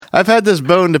I've had this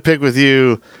bone to pick with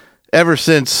you ever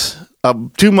since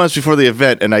 2 months before the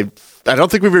event, and I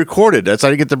don't think we've recorded. That's how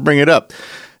I get to bring it up.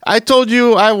 I told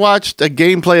you I watched a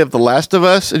gameplay of The Last of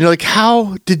Us, and you're like,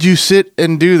 how did you sit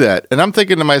and do that? And I'm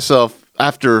thinking to myself,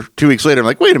 after 2 weeks later, I'm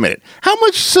like, wait a minute. How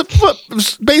much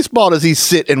baseball does he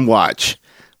sit and watch?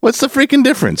 What's the freaking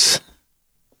difference?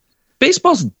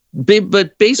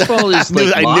 But baseball is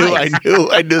like I knew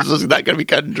this was not going to be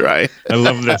cut and dry. I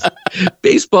love this.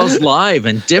 Baseball's live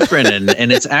and different,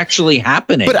 and it's actually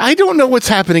happening. But I don't know what's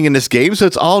happening in this game, so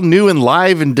it's all new and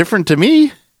live and different to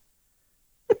me.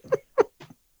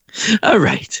 All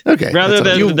right. Okay. Rather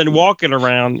than walking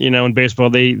around, in baseball,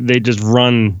 they just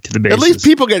run to the bases. At least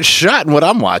people get shot in what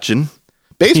I'm watching.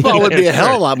 Baseball would be a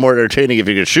hell of a lot more entertaining if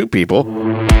you could shoot people.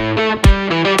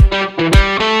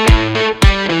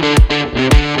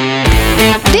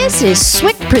 This is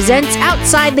SWIC Presents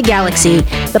Outside the Galaxy,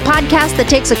 the podcast that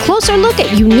takes a closer look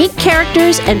at unique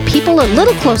characters and people a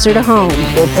little closer to home.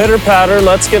 Well, pitter-patter,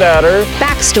 let's get at her.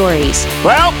 Backstories.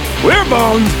 Well, we're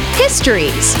boned.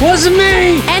 Histories. Wasn't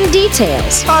me. And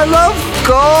details. I love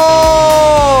gold.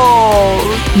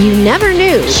 You never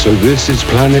knew. So this is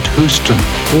Planet Houston.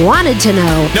 Wanted to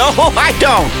know. No, I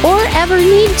don't. Or ever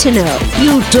need to know.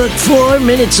 You took 4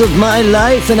 minutes of my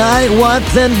life and I want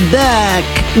them back.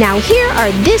 Now here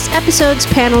are this episode's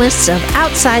panelists of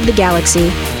Outside the Galaxy.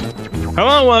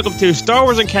 Hello and welcome to Star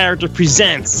Wars and Character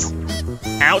Presents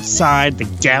Outside the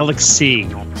Galaxy.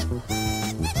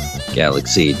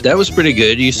 Galaxy. That was pretty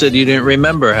good. You said you didn't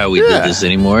remember how we did this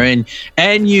anymore,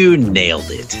 and you nailed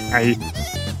it.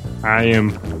 I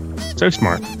am so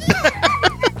smart.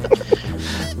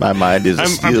 My mind is a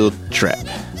steel trap.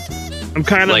 I'm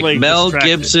kind of like Mel distracted.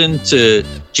 Gibson to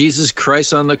Jesus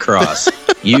Christ on the cross.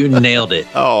 You nailed it.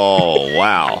 Oh,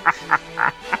 wow.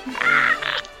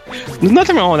 There's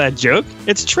nothing wrong with that joke.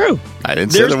 It's true. I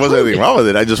didn't say there wasn't anything wrong with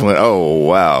it. I just went, oh,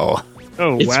 wow.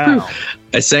 Oh, It's wow. true.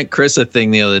 I sent Chris a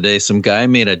thing the other day. Some guy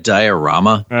made a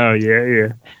diorama. Oh,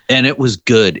 yeah. And it was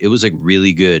good. It was like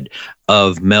really good.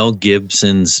 Of Mel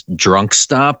Gibson's drunk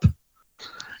stop.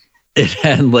 It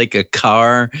had like a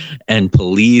car and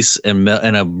police and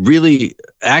a really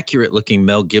accurate looking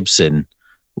Mel Gibson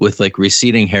with like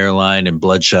receding hairline and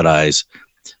bloodshot eyes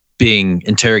being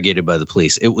interrogated by the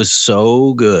police. It was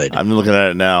so good. I'm looking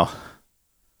at it now.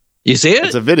 You see it?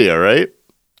 It's a video, right?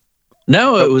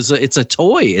 No, it's a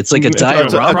toy. It's like a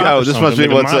diorama. This must be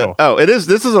what's it. Oh, it is.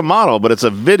 This is a model, but it's a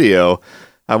video.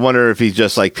 I wonder if he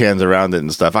just like pans around it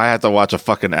and stuff. I have to watch a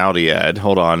fucking Audi ad.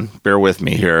 Hold on. Bear with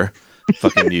me here.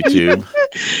 Fucking YouTube.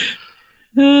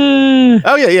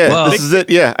 Oh, yeah. Well, this is it.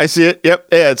 Yeah, I see it. Yep.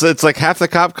 Yeah, it's like half the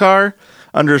cop car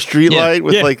under a street light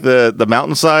with like the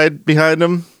mountainside behind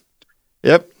him.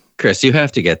 Yep. Chris, you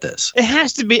have to get this. It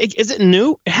has to be. Is it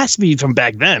new? It has to be from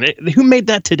back then. Who made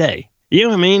that today? You know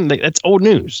what I mean? Like, that's old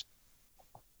news.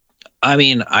 I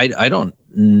mean, I don't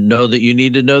know that you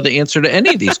need to know the answer to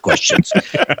any of these questions.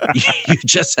 You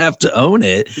just have to own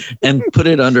it and put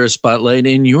it under a spotlight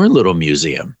in your little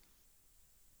museum.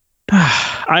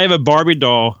 I have a Barbie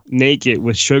doll naked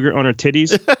with sugar on her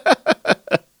titties.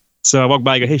 So I walk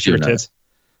by and go, hey, sugar tits.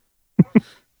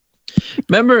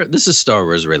 Remember, this is Star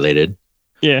Wars related.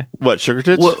 Yeah. What, sugar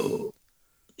tits? Well,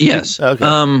 yes.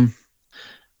 Okay.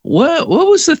 What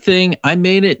was the thing? I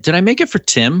made it. Did I make it for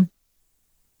Tim?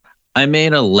 I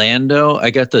made a Lando. I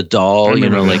got the doll,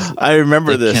 I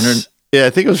remember this. Yeah, I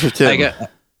think it was for Tim.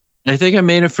 I think I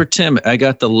made it for Tim. I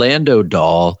got the Lando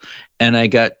doll and I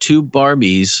got 2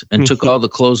 Barbies and took all the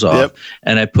clothes off. Yep.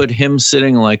 And I put him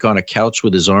sitting like on a couch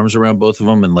with his arms around both of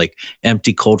them and like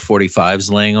empty Colt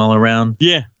 45s laying all around.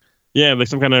 Yeah. Yeah, like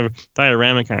some kind of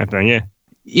diorama kind of thing. Yeah.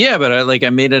 Yeah, but I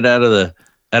made it out of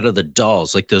the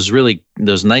dolls, like those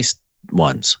nice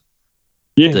ones.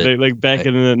 Yeah, they, like back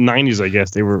in the 90s, I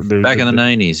guess they were back in the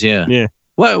 90s. Yeah. Yeah.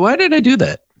 Why did I do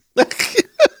that?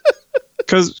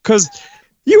 Because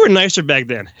you were nicer back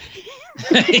then.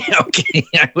 Okay,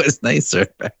 I was nicer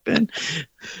back then.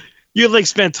 You like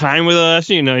spent time with us,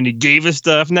 and you gave us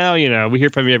stuff. Now, we hear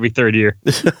from you every third year.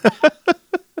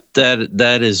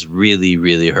 That is really,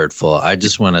 really hurtful. I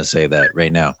just want to say that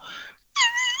right now.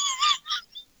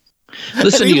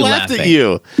 Listen, and he you laughed laughing. at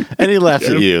you. And he laughed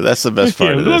at you. That's the best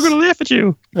part of this. I'm going to laugh at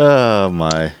you. Oh,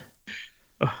 my.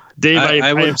 Dave, I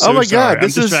am so oh, my sorry. God.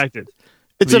 This I'm is distracted.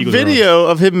 It's a video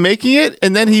of him making it,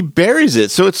 and then he buries it.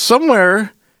 So it's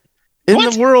somewhere in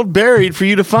the world buried for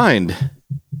you to find.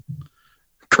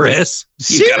 Chris,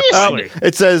 seriously?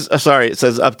 It says, it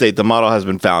says update. The model has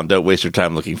been found. Don't waste your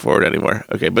time looking for it anymore.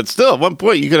 Okay, but still, at one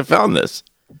point, you could have found this.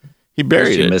 He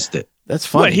buried it. You missed it. That's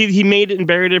funny. What, he made it and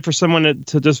buried it for someone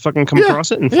to just fucking come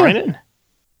across it and find it?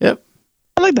 Yep.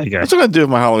 I like that guy. That's what I'm going to do with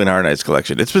my Halloween Horror Nights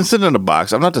collection. It's been sitting in a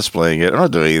box. I'm not displaying it. I'm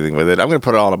not doing anything with it. I'm going to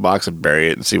put it all in a box and bury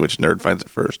it and see which nerd finds it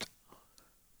first.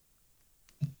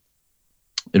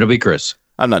 It'll be Chris.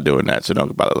 I'm not doing that, so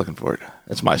don't bother looking for it.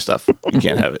 That's my stuff. You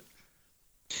can't have it.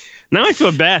 Now I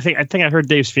feel bad. I think I hurt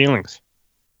Dave's feelings.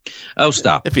 Oh,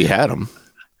 stop. If he had them.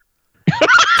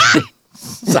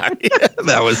 Sorry.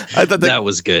 That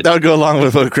was good. That would go along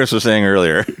with what Chris was saying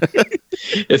earlier.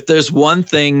 If there's one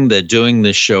thing that doing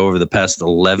this show over the past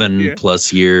 11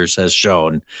 plus years has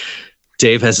shown,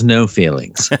 Dave has no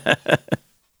feelings.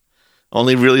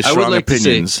 Only really strong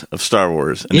opinions of Star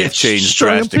Wars, and they've changed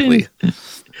drastically.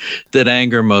 That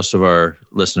anger most of our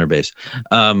listener base.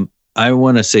 I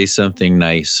want to say something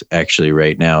nice, actually,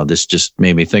 right now. This just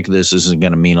made me think this isn't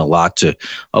going to mean a lot to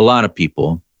a lot of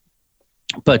people.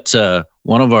 But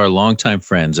one of our longtime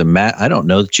friends, and Matt, I don't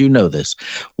know that you know this,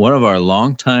 one of our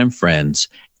longtime friends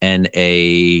and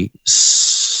a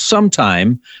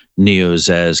sometime News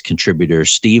as contributor,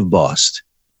 Steve Bost,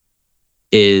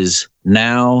 is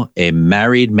now a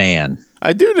married man.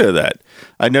 I do know that.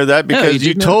 I know that because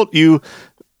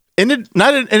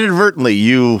not inadvertently,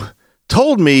 you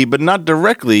told me, but not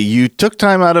directly. You took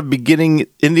time out of beginning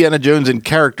Indiana Jones in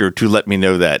character to let me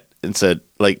know that, and said,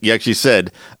 like, you actually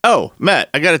said, "Oh, Matt,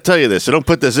 I got to tell you this, so don't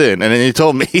put this in." And then you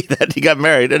told me that he got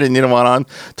married, and then you went on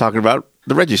talking about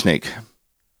the Reggie Snake.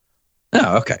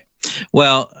 Oh, okay.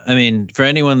 Well, I mean, for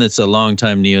anyone that's a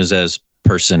longtime Neozaz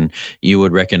person, you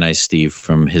would recognize Steve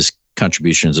from his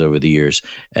contributions over the years.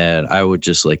 And I would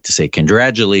just like to say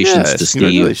congratulations to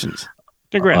Steve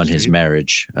on his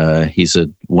marriage. He's a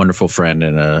wonderful friend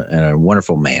and a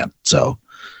wonderful man. So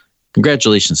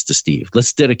congratulations to Steve.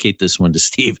 Let's dedicate this one to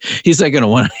Steve. He's not going to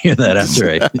want to hear that after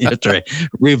I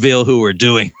reveal who we're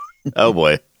doing. Oh,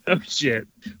 boy. Oh, shit.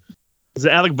 Is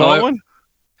it Alec Baldwin?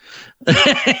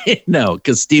 No,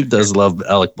 because Steve does love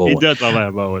Alec Baldwin. He does love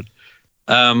Alec Baldwin.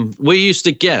 We used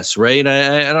to guess, right?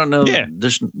 I don't know. Yeah.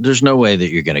 There's no way that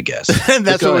you're going to guess. And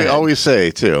that's what we always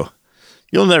say, too.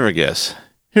 You'll never guess.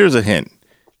 Here's a hint.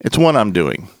 It's one I'm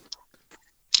doing.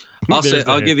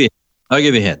 I'll give you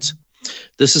hints.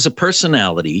 This is a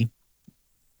personality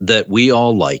that we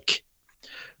all like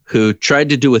who tried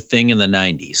to do a thing in the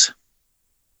 90s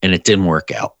and it didn't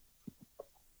work out.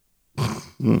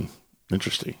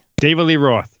 Interesting. David Lee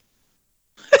Roth.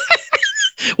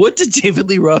 What did David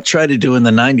Lee Roth try to do in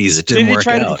the 90s? It didn't work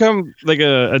out. Did he try to become like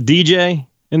a DJ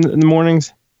in the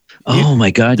mornings? Oh, my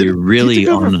God. You're really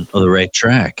on the right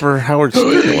track. For Howard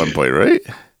Stern at one point, right?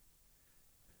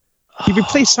 He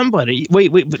replaced somebody. Wait,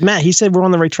 but Matt, he said we're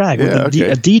on the right track. Yeah, okay.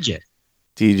 A DJ.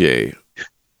 DJ.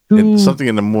 Something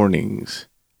in the mornings.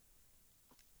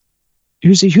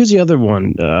 Who's the other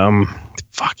one?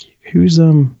 Who's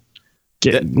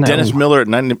Dennis Miller at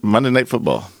Monday Night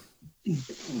Football.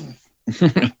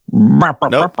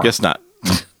 Nope, guess not.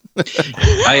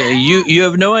 You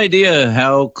have no idea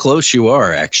how close you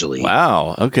are, actually.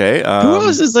 Wow. Okay. Who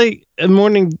else is like a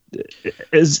morning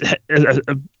is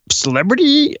a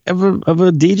celebrity of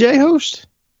a DJ host?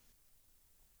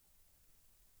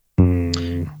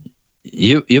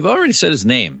 You've already said his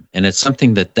name, and it's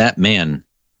something that man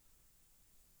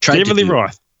tried David Lee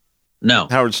Roth. No,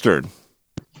 Howard Stern.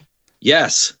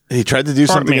 Yes, he tried to do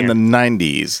something in the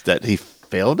 90s that he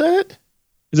failed at.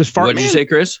 Is it Fartman? What did you say,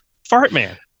 Chris?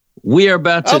 Fartman. We are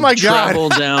about to travel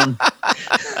down.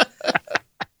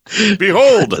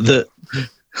 Behold,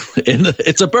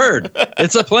 it's a bird.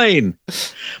 It's a plane.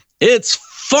 It's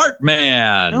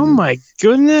Fartman. Oh my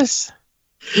goodness!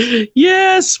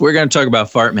 Yes, we're going to talk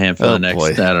about Fartman for the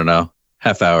next, I don't know,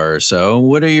 half hour or so.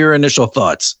 What are your initial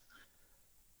thoughts?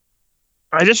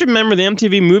 I just remember the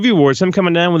MTV Movie Awards, him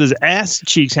coming down with his ass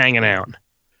cheeks hanging out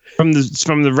from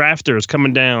the rafters,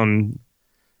 coming down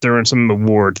during some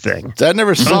award thing. I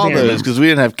never saw those because we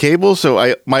didn't have cable.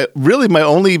 So my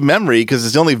only memory, because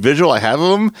it's the only visual I have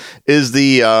of them, is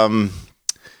the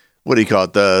what do you call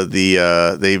it?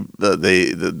 The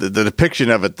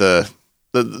depiction of it, the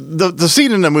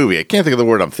scene in the movie. I can't think of the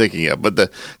word I'm thinking of, but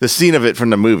the scene of it from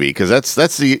the movie, because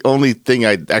that's the only thing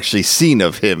I'd actually seen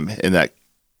of him in that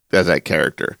as that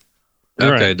character.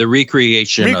 Okay, right. The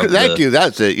recreation. Thank you.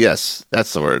 That's it. Yes,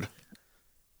 that's the word.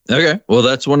 Okay, well,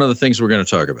 that's one of the things we're going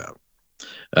to talk about.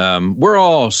 We're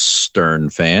all Stern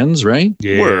fans, right?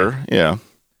 Yeah.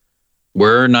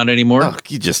 We're not anymore. Oh,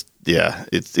 it's yeah.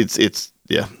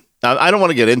 I don't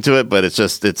want to get into it, but it's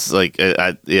like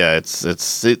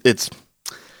it's.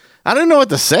 I don't know what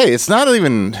to say. It's not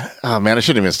even. Oh man, I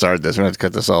shouldn't even start this. We're going to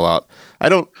cut this all out. I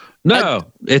don't.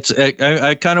 No,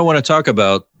 I kind of want to talk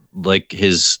about like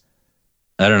his.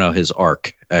 I don't know his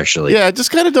arc actually. Yeah, I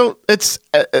just kind of don't.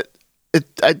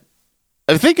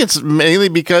 I think it's mainly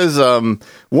because,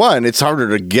 one, it's harder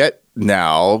to get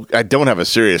now. I don't have a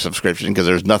Sirius subscription because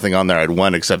there's nothing on there I'd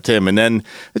want except him. And then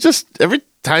it's just every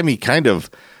time he kind of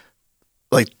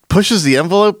like pushes the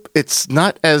envelope, it's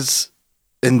not as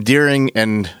endearing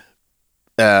and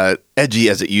edgy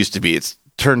as it used to be. It's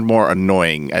turned more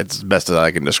annoying. It's the best that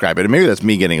I can describe it. And maybe that's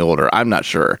me getting older. I'm not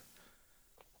sure.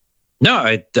 No,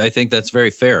 I think that's very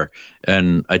fair.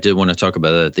 And I did want to talk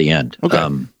about that at the end. Okay.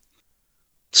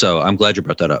 So I'm glad you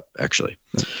brought that up, actually.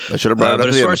 I should have brought it up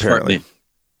at the end, apparently.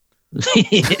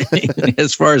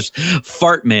 As far as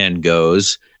Fartman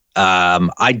goes,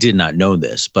 I did not know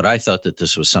this, but I thought that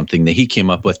this was something that he came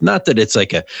up with. Not that it's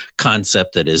like a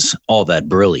concept that is all that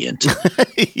brilliant.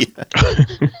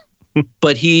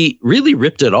 But he really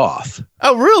ripped it off.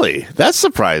 Oh, really? That's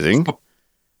surprising.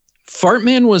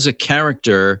 Fartman was a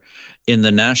character in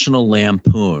the National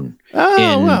Lampoon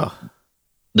in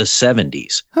the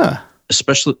 70s,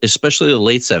 especially the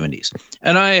late 70s.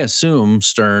 And I assume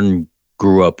Stern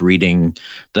grew up reading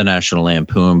the National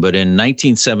Lampoon, but in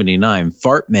 1979,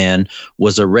 Fartman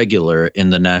was a regular in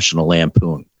the National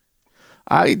Lampoon.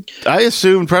 I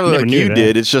assumed probably like you that.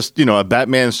 did. It's just, a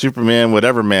Batman, Superman,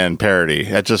 whatever man parody.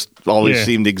 That just always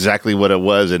seemed exactly what it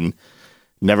was, and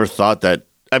never thought that.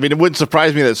 I mean, it wouldn't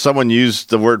surprise me that someone used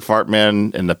the word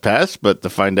Fartman in the past, but to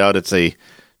find out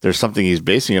there's something he's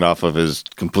basing it off of is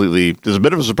a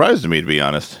bit of a surprise to me, to be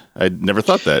honest. I never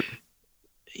thought that.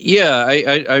 Yeah,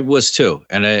 I was too.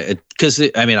 And I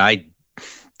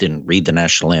didn't read the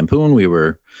National Lampoon. We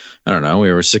were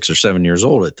 6 or 7 years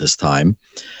old at this time.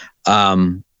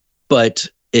 But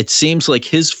it seems like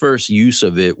his first use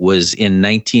of it was in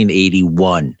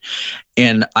 1981.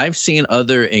 And I've seen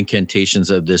other incantations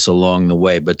of this along the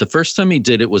way, but the first time he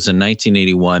did it was in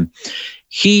 1981.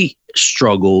 He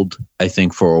struggled, I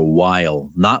think, for a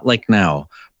while, not like now,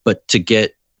 but to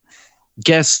get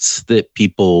guests that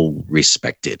people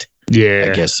respected. Yeah.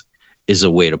 I guess is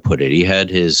a way to put it. He had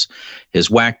his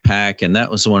whack pack, and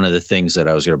that was one of the things that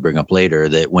I was going to bring up later,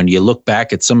 that when you look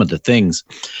back at some of the things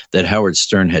that Howard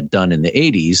Stern had done in the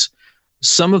 80s,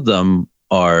 some of them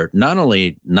are not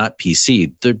only not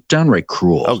PC, they're downright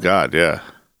cruel. Oh God, yeah.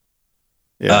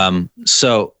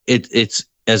 So it's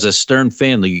as a Stern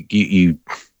fan, you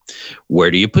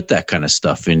where do you put that kind of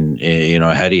stuff in?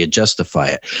 How do you justify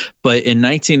it? But in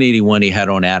 1981, he had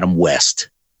on Adam West.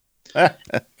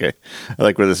 Okay, I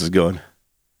like where this is going.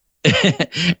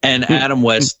 And Adam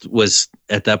West was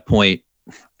at that point.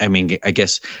 I mean, I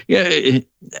guess, did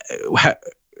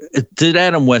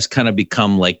Adam West kind of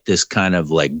become like this kind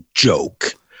of like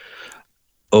joke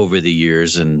over the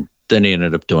years, and then he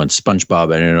ended up doing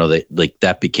SpongeBob. I don't know that like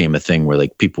that became a thing where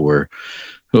like people were,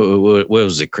 what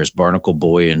was it, Chris Barnacle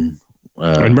Boy and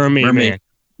Mermaid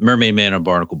Man and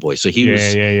Barnacle Boy. So he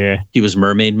was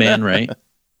Mermaid Man, right?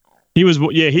 He was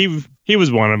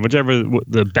one of whichever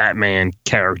the Batman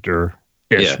character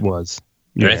was.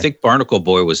 Yeah. And I think Barnacle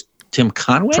Boy was Tim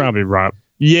Conway. Probably Rob.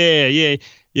 Yeah.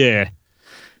 I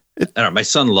don't know. My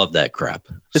son loved that crap.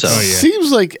 It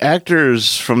seems like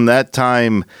actors from that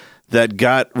time that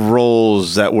got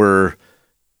roles that were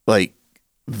like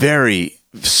very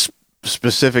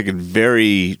specific and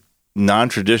very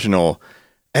non-traditional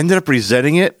ended up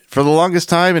resenting it for the longest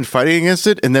time and fighting against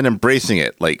it and then embracing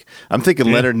it. Like, I'm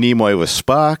thinking Leonard Nimoy with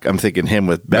Spock. I'm thinking him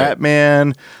with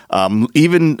Batman.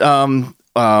 Even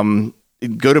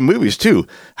go to movies too.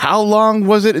 How long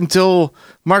was it until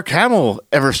Mark Hamill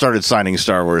ever started signing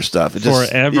Star Wars stuff?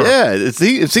 Forever. Yeah, it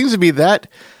seems to be that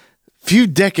few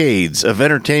decades of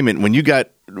entertainment when you got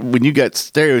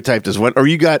stereotyped as one, or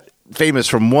you got famous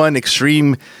from one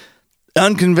extreme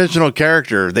unconventional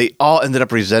character, they all ended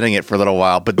up resenting it for a little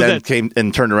while, but then came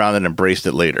and turned around and embraced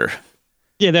it later.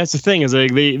 Yeah, that's the thing, is they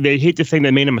hate the thing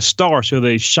that made him a star, so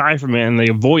they shy from it and they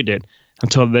avoid it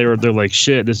until they're like,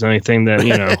 shit, this is anything that,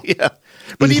 yeah.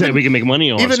 But even, we can make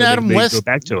money on. Even so Adam they West, go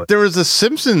back to it. There was a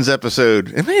Simpsons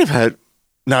episode. It may have had.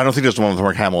 No, I don't think there's one with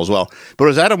Mark Hamill as well. But it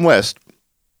was Adam West.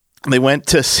 They went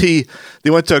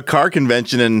to a car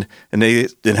convention and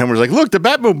Homer's like, look, the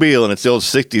Batmobile, and it's the old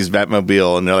 60s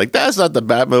Batmobile, and they're like, that's not the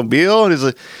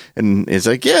Batmobile, and he's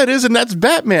like, yeah, it is, and that's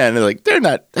Batman. And they're like,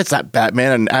 that's not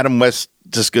Batman. And Adam West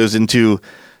just goes into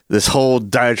this whole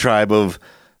diatribe of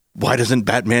why doesn't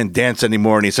Batman dance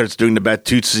anymore, and he starts doing the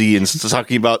Bat-Tootsie and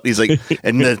talking about, he's like,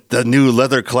 and the new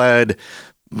leather clad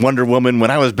Wonder Woman, when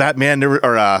I was Batman, or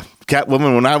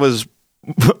Catwoman, when I was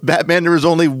Batman, there was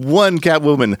only one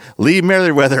Catwoman, Lee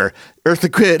Merriweather,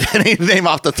 Eartha Kitt, and he named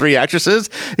off the three actresses.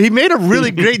 He made a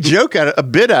really great joke a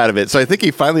bit out of it, so I think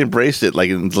he finally embraced it like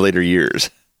in the later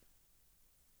years.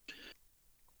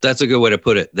 That's a good way to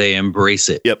put it. They embrace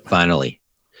it. Yep. Finally.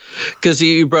 Because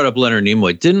you brought up Leonard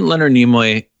Nimoy. Didn't Leonard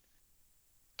Nimoy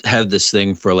have this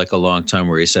thing for like a long time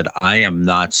where he said, "I am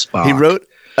not Spock"? He wrote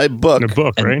a book,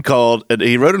 right?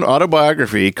 He wrote an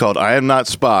autobiography called "I Am Not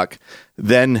Spock."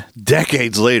 Then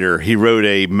decades later, he wrote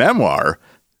a memoir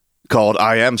called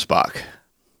 "I Am Spock."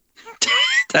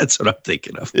 That's what I'm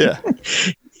thinking of. Yeah.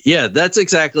 Yeah, that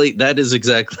is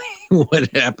exactly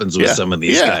what happens with some of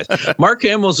these guys. Mark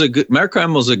Hamill's a good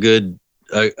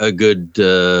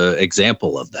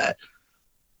example of that.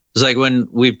 It's like when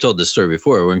we've told this story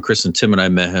before, when Chris and Tim and I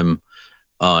met him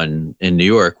in New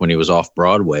York when he was off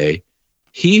Broadway,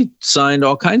 he signed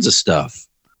all kinds of stuff,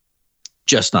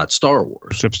 just not Star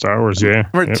Wars. Except Star Wars, yeah.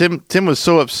 Remember, Tim was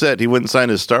so upset he wouldn't sign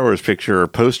his Star Wars picture or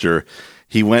poster.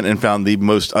 He went and found the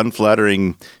most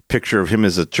unflattering picture of him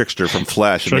as a trickster from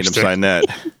Flash and made him sign that.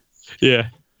 Yeah.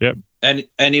 Yep. And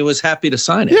he was happy to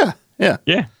sign it.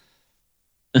 Yeah.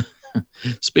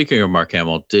 Speaking of Mark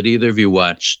Hamill, did either of you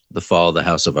watch The Fall of the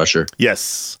House of Usher?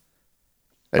 Yes.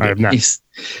 I have not.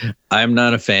 I'm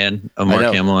not a fan of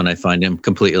Mark Hamill, and I find him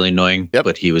completely annoying,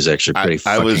 but he was actually pretty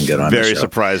fucking good on the show. I was very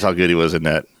surprised how good he was in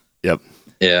that. Yep.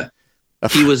 Yeah.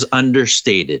 He was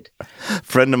understated.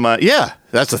 Friend of mine. Yeah,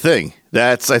 that's the thing.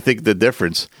 That's, I think, the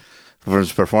difference from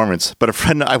his performance. But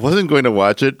I wasn't going to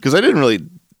watch it because I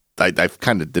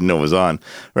kind of didn't know it was on.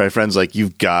 My friend's like,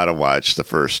 you've got to watch the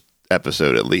first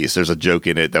episode at least. There's a joke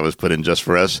in it that was put in just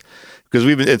for us. Because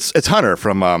it's Hunter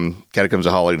from Catacombs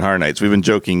of Halloween Horror Nights. We've been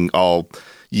joking all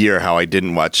year how I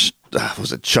didn't watch,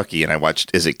 was it Chucky? And I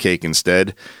watched Is It Cake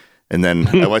instead. And then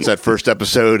I watched that first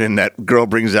episode, and that girl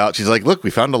brings out, she's like, look, we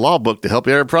found a law book to help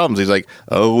you out with problems. He's like,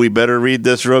 oh, we better read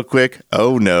this real quick.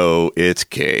 Oh, no, it's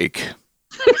cake.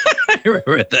 I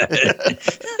remember that.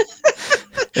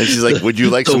 And she's like, would you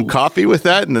like some coffee with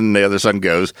that? And then the other son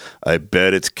goes, I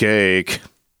bet it's cake.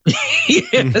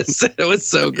 Yes, it was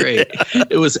so great. Yeah.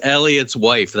 It was Elliot's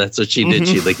wife. That's what she did.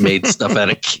 She made stuff out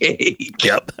of cake.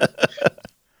 Yep.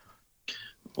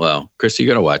 Well, Chris, you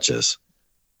got to watch this.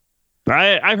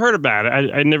 I've heard about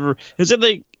it. I never. Is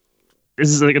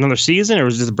this like another season, or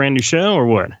is this a brand new show, or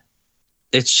what?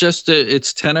 It's just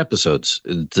it's 10 episodes.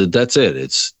 That's it.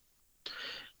 It's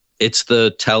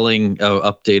the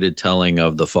updated telling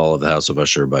of The Fall of the House of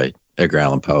Usher by Edgar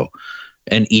Allan Poe,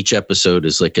 and each episode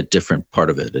is like a different part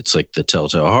of it. It's like the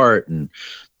Telltale Heart and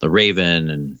the Raven,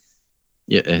 and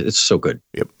yeah, it's so good.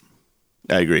 Yep.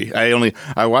 I agree.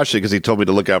 I watched it because he told me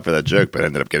to look out for that joke, but I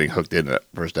ended up getting hooked into that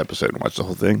first episode and watched the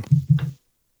whole thing.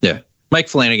 Yeah. Mike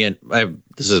Flanagan.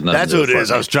 That's who it is.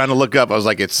 I was trying to look up. I was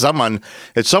like, it's someone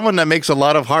that makes a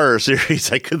lot of horror series.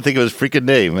 I couldn't think of his freaking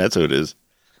name. That's who it is.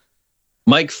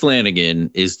 Mike Flanagan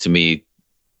is, to me,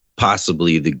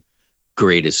 possibly the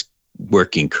greatest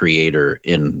working creator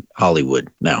in Hollywood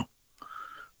now.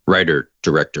 Writer,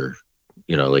 director,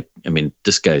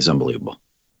 this guy's unbelievable.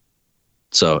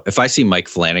 So if I see Mike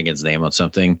Flanagan's name on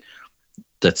something,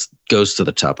 that goes to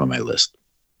the top of my list.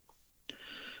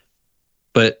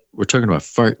 But we're talking about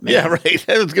Fartman. Yeah, right.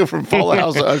 Let's go from Fall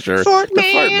House Usher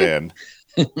Fartman.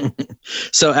 To Fartman.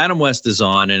 So Adam West is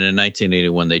on, and in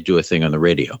 1981 they do a thing on the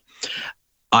radio.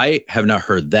 I have not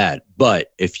heard that,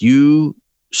 but if you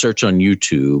search on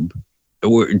YouTube,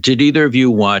 did either of you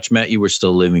watch, Matt, you were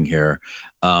still living here,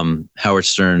 Howard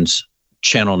Stern's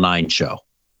Channel 9 show?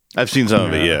 I've seen some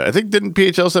of it, yeah. I think, didn't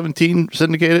PHL 17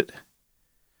 syndicate it?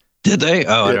 Did they?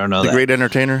 Oh, I don't know. The Great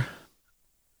Entertainer?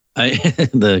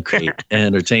 The Great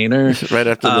Entertainer. Right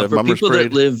after the Mummers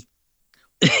Parade.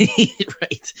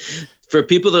 Right. For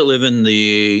people that live in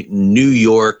the New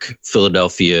York,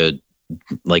 Philadelphia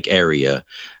area,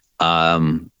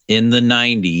 in the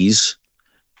 90s,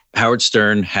 Howard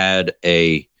Stern had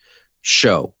a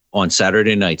show on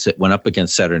Saturday nights that went up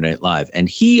against Saturday Night Live. And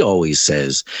he always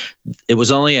says it was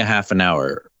only a half an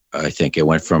hour. I think it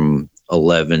went from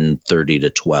 11:30 to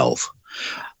 12.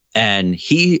 And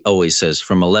he always says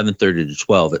from 11:30 to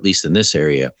 12, at least in this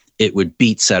area, it would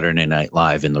beat Saturday Night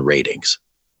Live in the ratings.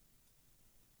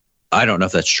 I don't know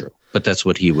if that's true, but that's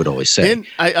what he would always say. And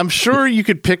I'm sure you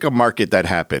could pick a market that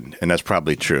happened, and that's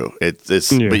probably true. But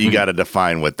you got to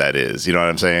define what that is. You know what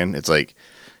I'm saying? It's like,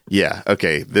 yeah,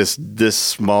 okay, this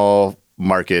small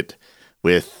market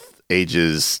with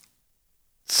ages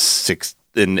 6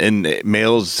 and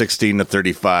males 16 to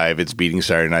 35, it's beating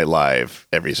Saturday Night Live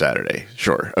every Saturday.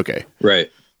 Sure, okay,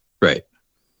 right.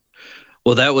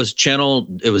 Well, that was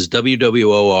it was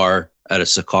WWOR out of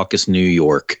Secaucus, New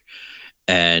York,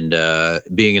 and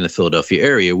being in the Philadelphia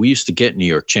area, we used to get New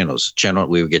York channels.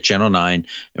 We would get Channel 9, and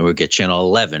we would get Channel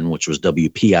 11, which was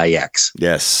WPIX.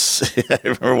 Yes, I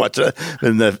remember watching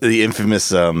the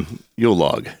infamous Yule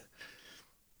log.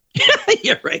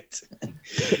 You're right.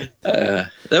 That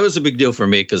was a big deal for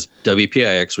me because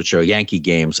WPIX would show Yankee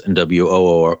games and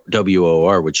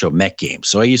WOR would show Met games.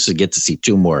 So I used to get to see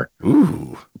two more,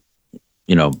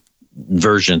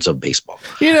 versions of baseball.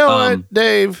 You know what,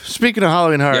 Dave? Speaking of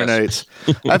Halloween Horror Nights,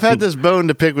 I've had this bone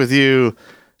to pick with you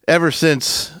ever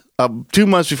since 2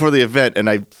 months before the event, and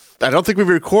I don't think we've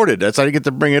recorded. That's how I get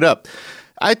to bring it up.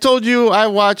 I told you I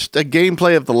watched a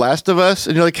gameplay of The Last of Us,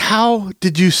 and you're like, how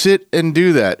did you sit and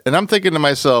do that? And I'm thinking to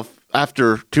myself,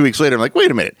 after 2 weeks later, I'm like,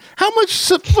 wait a minute. How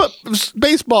much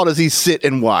baseball does he sit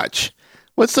and watch?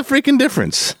 What's the freaking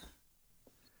difference?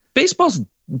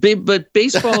 But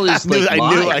baseball is I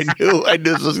live. knew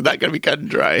this was not going to be cut and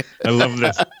dry. I love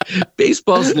this.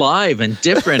 Baseball's live and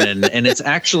different, and it's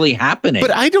actually happening.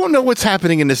 But I don't know what's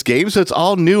happening in this game, so it's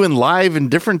all new and live and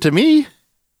different to me.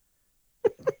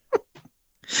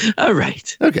 All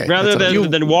right. Okay. Rather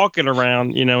than walking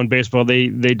around, in baseball, they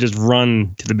just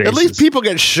run to the bases. At least people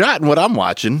get shot in what I'm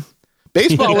watching.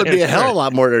 Baseball would be a hell of a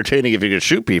lot more entertaining if you could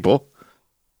shoot people.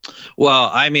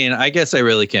 Well, I mean, I guess I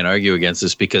really can't argue against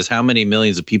this because how many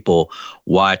millions of people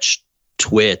watch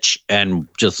Twitch and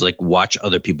just watch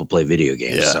other people play video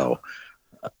games? Yeah. So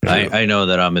I know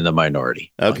that I'm in the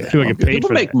minority. Okay.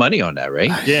 People make money on that,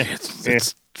 right? Yeah.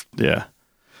 Yeah.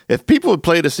 If people would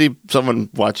play to see someone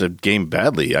watch a game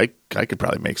badly, I could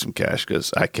probably make some cash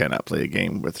because I cannot play a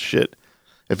game with shit.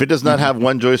 If it does not have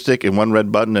one joystick and one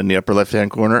red button in the upper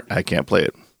left-hand corner, I can't play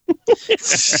it.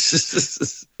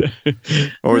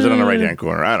 Or is it on the right-hand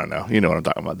corner? I don't know. You know what I'm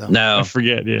talking about, though. No. I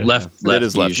forget, yeah. Left. It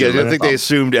is left. Yeah, I think they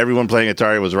assumed everyone playing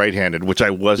Atari was right-handed, which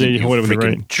I wasn't. Yeah, you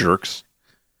freaking right. jerks.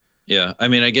 Yeah, I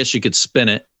mean, I guess you could spin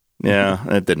it. Yeah,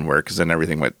 it didn't work because then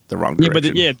everything went the wrong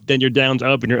direction. Yeah, but then your down's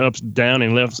up and your up's down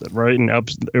and left's right and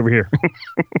up's over here.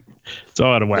 It's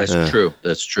all out of whack. That's true.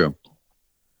 That's true.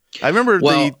 I remember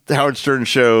the Howard Stern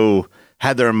show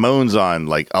had their Ramones on.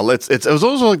 It was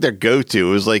also like their go-to.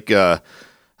 It was like I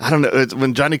don't know. It's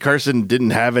when Johnny Carson didn't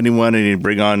have anyone and he'd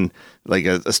bring on like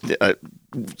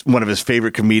one of his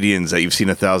favorite comedians that you've seen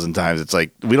 1,000 times. It's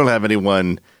like, we don't have any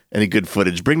good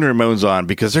footage. Bring the Ramones on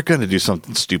because they're going to do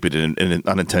something stupid and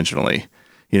unintentionally.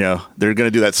 They're going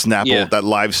to do that Snapple, that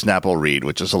live Snapple read,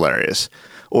 which is hilarious.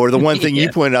 Or the one thing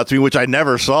you pointed out to me, which I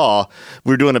never saw,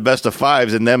 we were doing a best of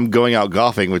fives and them going out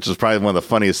golfing, which is probably one of the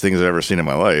funniest things I've ever seen in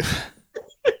my life.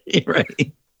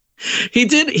 Right. He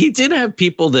did have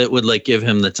people that would give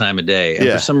him the time of day. And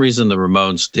for some reason the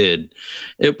Ramones did.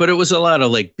 But it was a lot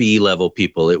of B-level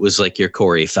people. It was your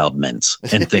Corey Feldmans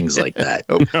and things like that.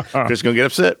 Chris going to get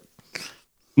upset?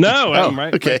 No, I'm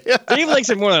right. Okay. Dave likes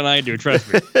it more than I do,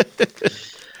 trust me.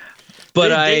 But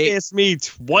Dave asked me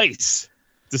twice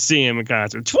to see him in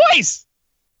concert. Twice!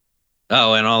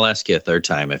 Oh, and I'll ask you a third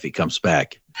time if he comes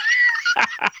back.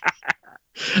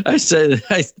 I said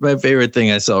my favorite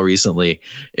thing I saw recently,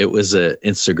 it was an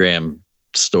Instagram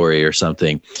story or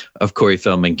something of Corey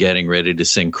Feldman getting ready to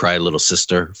sing Cry Little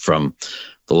Sister from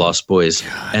the Lost Boys.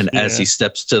 As he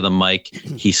steps to the mic,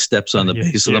 he steps on the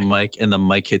base of the mic and the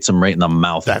mic hits him right in the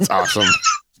mouth. That's awesome.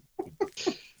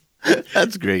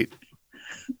 That's great.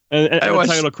 And the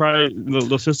title of Cry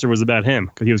Little Sister was about him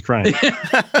because he was crying.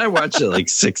 I watched it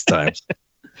 6 times.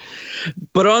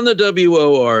 But on the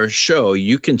WOR show,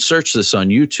 you can search this on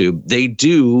YouTube. They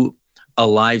do a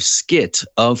live skit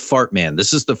of Fartman.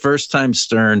 This is the first time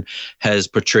Stern has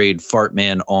portrayed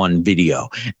Fartman on video.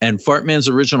 And Fartman's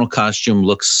original costume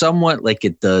looks somewhat like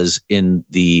it does in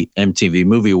the MTV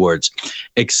Movie Awards,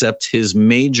 except his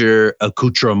major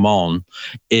accoutrement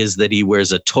is that he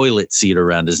wears a toilet seat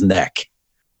around his neck.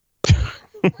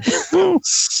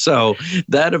 So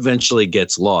that eventually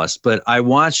gets lost. But I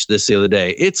watched this the other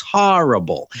day. It's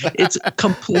horrible. It's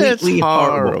completely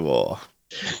horrible.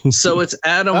 So it's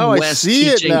Adam West. I see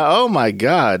teaching. It now. Oh my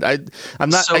God! I'm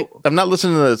not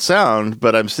listening to the sound,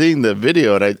 but I'm seeing the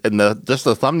video, and just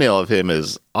the thumbnail of him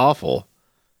is awful.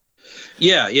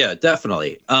 Yeah,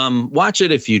 definitely. Watch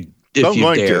it if you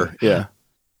dare. Yeah.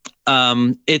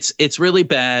 It's really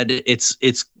bad. It's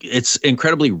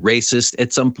incredibly racist.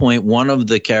 At some point, one of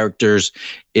the characters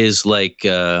is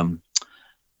making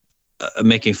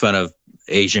fun of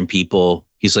Asian people.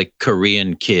 He's like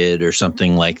Korean kid or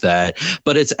something like that.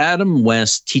 But it's Adam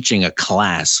West teaching a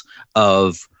class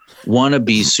of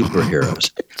wannabe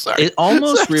superheroes. It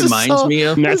almost reminds me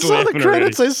of. I saw the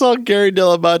credits. I saw Gary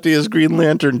Dell'Abate as Green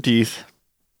Lantern teeth.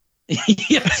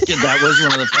 Yes, that was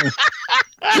one of the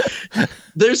things.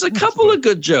 There's a couple of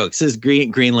good jokes. His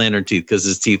Green Lantern teeth, because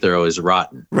his teeth are always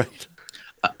rotten. Right.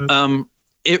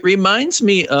 It reminds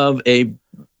me of a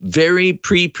very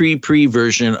pre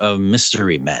version of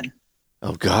Mystery Men.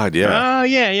 Oh God, yeah. Oh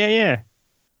yeah.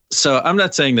 So I'm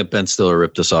not saying that Ben Stiller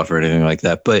ripped us off or anything like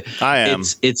that, but I am.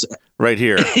 It's right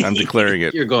here. I'm declaring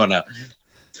it. You're going out.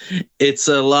 It's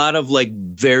a lot of like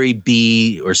very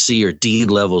B or C or D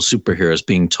level superheroes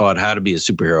being taught how to be a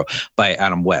superhero by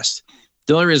Adam West.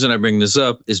 The only reason I bring this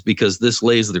up is because this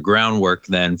lays the groundwork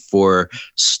then for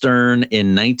Stern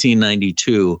in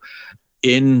 1992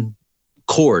 in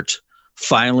court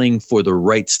filing for the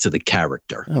rights to the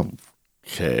character.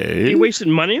 Okay. He wasted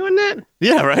money on that?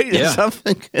 Yeah, right? Yeah.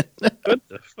 Something. What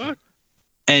the fuck?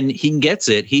 And he gets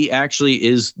it. He actually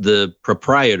is the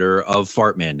proprietor of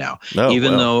Fartman now. Oh,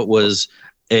 Even wow. though it was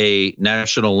a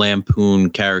National Lampoon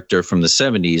character from the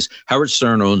 70s, Howard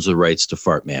Stern owns the rights to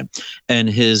Fartman. And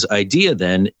his idea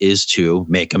then is to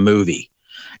make a movie.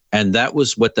 And that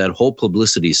was what that whole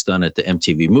publicity stunt at the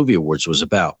MTV Movie Awards was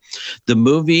about. The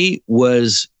movie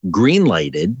was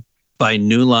greenlighted by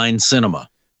New Line Cinema.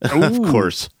 Of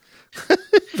course.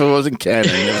 If it wasn't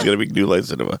canon, it was going to be New Line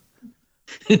Cinema.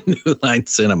 New Line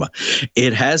Cinema.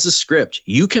 It has a script.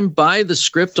 You can buy the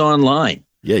script online.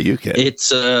 Yeah, you can.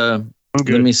 It's let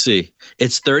me see.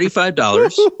 It's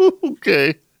 $35.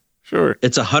 Okay. Sure.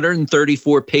 It's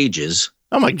 134 pages.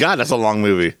 Oh my God, that's a long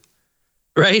movie.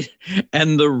 Right?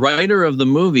 And the writer of the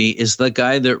movie is the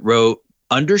guy that wrote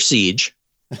Under Siege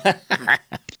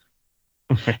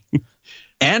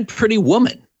and Pretty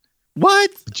Woman.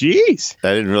 What? Jeez.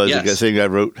 I didn't realize Yes. the same guy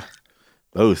wrote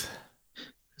both.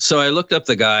 So I looked up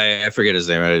the guy. I forget his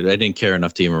name. I didn't care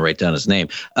enough to even write down his name.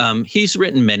 He's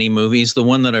written many movies. The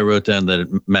one that I wrote down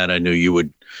that, Matt, I knew you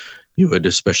would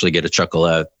especially get a chuckle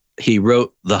at. He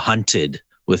wrote The Hunted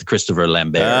with Christopher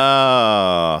Lambert.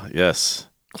 Oh, yes.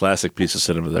 Classic piece of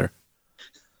cinema there.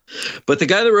 But the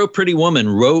guy that wrote Pretty Woman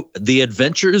wrote The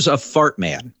Adventures of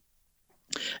Fartman.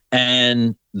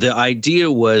 And the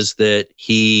idea was that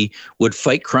he would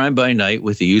fight crime by night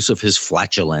with the use of his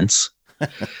flatulence.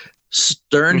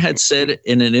 Stern had said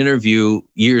in an interview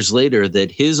years later that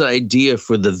his idea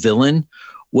for the villain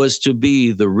was to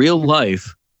be the real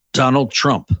life Donald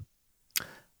Trump.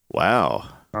 Wow.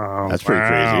 Oh, That's pretty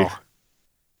crazy.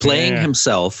 Playing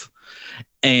himself,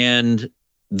 and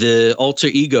the alter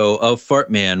ego of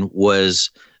Fartman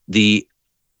was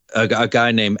a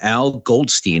guy named Al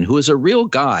Goldstein, who is a real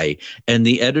guy and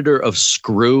the editor of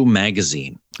Screw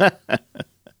magazine.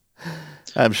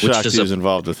 I'm shocked is he was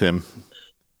involved with him.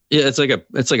 Yeah, it's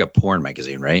like a porn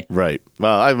magazine, right? Right.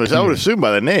 Well, I would assume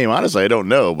by the name. Honestly, I don't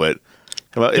know, but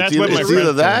That's what my it's friend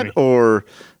either that told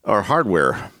or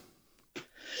hardware.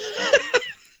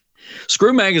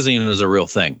 Screw magazine is a real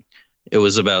thing. It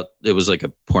was like a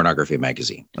pornography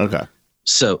magazine. Okay.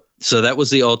 So that was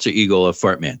the alter ego of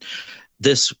Fartman.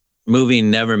 This movie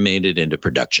never made it into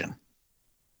production,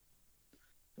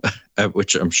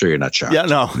 which I'm sure you're not shocked. Yeah,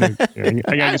 no. I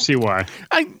can see why.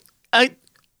 I,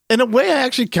 in a way, I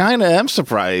actually kind of am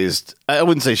surprised. I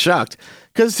wouldn't say shocked,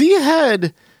 because he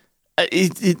had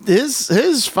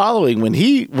his following when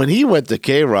he went to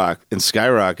K-Rock and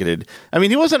skyrocketed. I mean,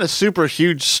 he wasn't a super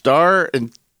huge star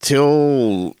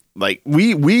until like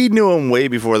we knew him way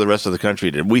before the rest of the country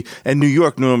did. And New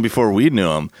York knew him before we knew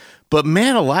him. But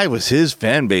Man Alive was his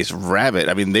fan base rabid.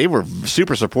 I mean, they were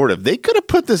super supportive. They could have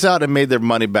put this out and made their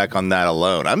money back on that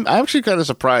alone. I'm actually kind of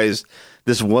surprised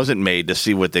this wasn't made to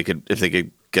see what if they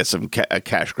could get some a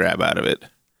cash grab out of it.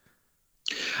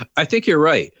 I think you're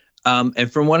right.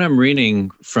 And from what I'm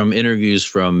reading from interviews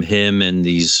from him and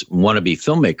these wannabe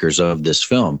filmmakers of this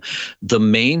film, the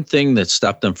main thing that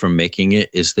stopped them from making it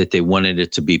is that they wanted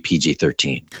it to be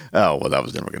PG-13. Oh, well, that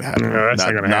was never going to happen. No, that's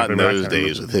not gonna happen. in those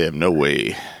days with him. No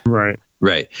way. Right.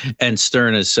 Right. And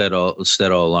Stern has said all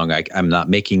along, I'm not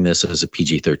making this as a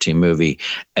PG-13 movie.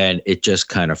 And it just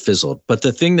kind of fizzled. But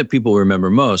the thing that people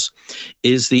remember most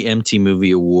is the MTV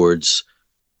Movie Awards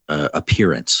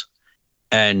appearance.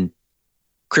 And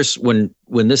Chris, when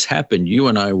this happened, you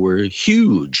and I were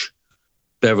huge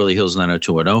Beverly Hills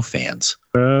 90210 fans.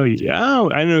 Oh yeah,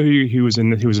 I know he was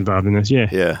involved in this. Yeah,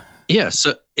 Yeah. Yeah,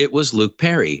 so it was Luke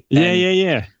Perry.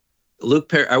 yeah. Luke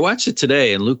Perry. I watched it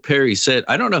today, and Luke Perry said,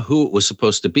 I don't know who it was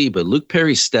supposed to be, but Luke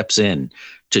Perry steps in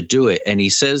to do it, and he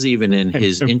says even in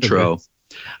his intro,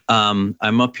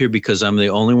 "I'm up here because I'm the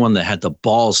only one that had the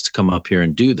balls to come up here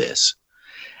and do this."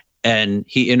 And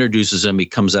he introduces him. He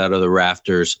comes out of the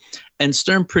rafters, and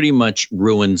Stern pretty much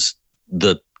ruins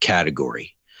the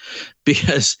category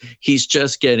because he's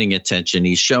just getting attention.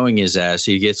 He's showing his ass.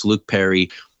 He gets Luke Perry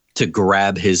to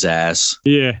grab his ass.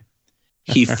 Yeah.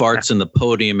 He farts and the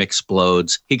podium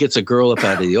explodes. He gets a girl up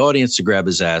out of the audience to grab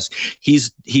his ass.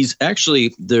 He's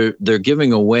actually they're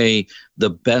giving away the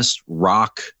best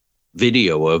rock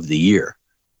video of the year.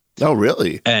 Oh,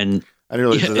 really? And I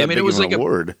didn't realize it was it was like an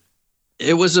award.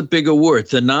 It was a big award.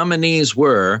 The nominees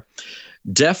were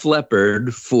Def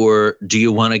Leppard for "Do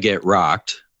You Want to Get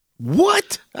Rocked?"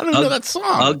 What? I don't know that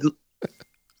song.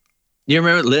 You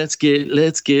remember let's get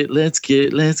rocked?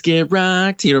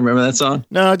 You don't remember that song?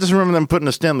 No, I just remember them putting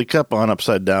a Stanley Cup on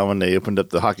upside down when they opened up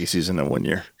the hockey season in one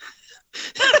year.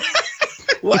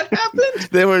 What happened?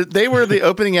 They were the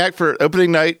opening act for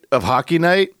opening night of Hockey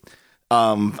Night.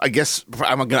 I guess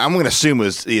I'm gonna assume it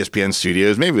was ESPN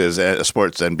Studios. Maybe it was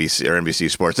Sports NBC or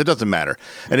NBC Sports. It doesn't matter.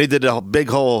 And they did a big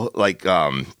whole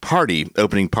opening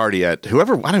party at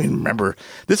whoever. I don't even remember.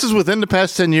 This is within the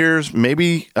past 10 years,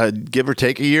 maybe give or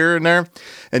take a year in there.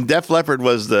 And Def Leppard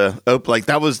was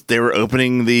they were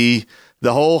opening the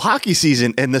whole hockey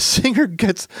season, and the singer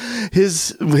gets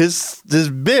his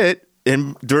bit.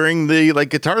 And during the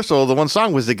guitar solo, the one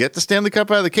song was to get the Stanley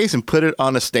Cup out of the case and put it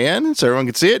on a stand so everyone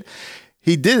could see it.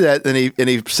 He did that, and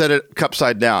he set it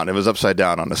upside down. It was upside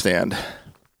down on the stand.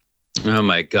 Oh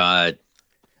my God!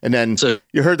 And then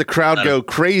you heard the crowd go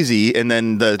crazy, and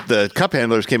then the cup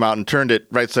handlers came out and turned it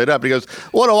right side up. He goes,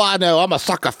 "What do I know? I'm a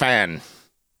sucker fan."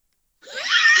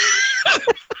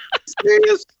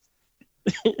 Serious?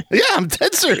 Yeah, I'm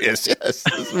dead serious. Yes,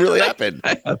 this really happened.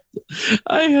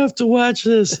 I have to watch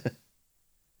this.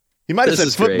 He might have said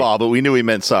football, but we knew he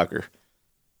meant soccer.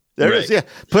 There it is. Yeah.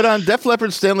 Put on Def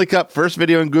Leppard Stanley Cup. First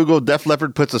video in Google, Def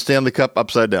Leppard puts a Stanley Cup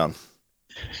upside down.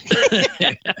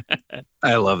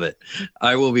 I love it.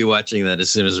 I will be watching that as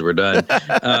soon as we're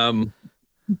done.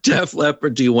 Def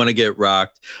Leppard, Do You Want to Get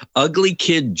Rocked? Ugly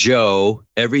Kid Joe,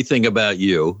 Everything About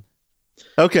You.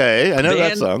 Okay. I know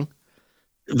that song.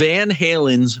 Van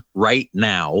Halen's Right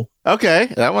Now.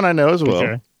 Okay. That one I know as well.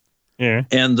 Okay. Yeah.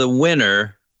 And the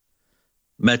winner,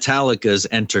 Metallica's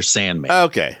Enter Sandman.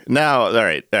 Okay. Now, all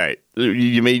right.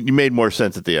 You made more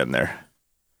sense at the end there.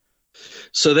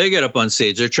 So they get up on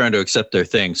stage. They're trying to accept their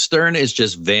thing. Stern is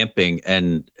just vamping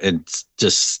and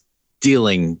just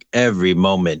stealing every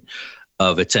moment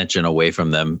of attention away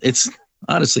from them. It's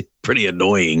honestly pretty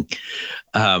annoying.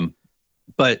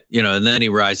 But, and then he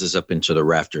rises up into the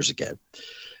rafters again.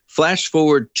 Flash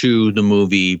forward to the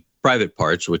movie Private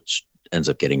Parts, which ends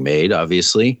up getting made,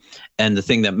 obviously. And the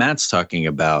thing that Matt's talking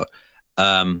about,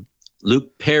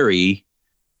 Luke Perry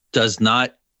does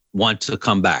not want to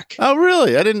come back. Oh,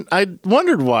 really? I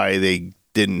wondered why they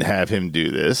didn't have him do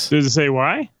this. Does it say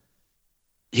why?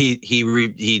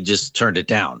 He just turned it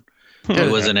down. He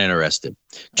wasn't interested.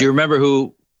 Do you remember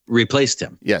who replaced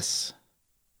him? Yes.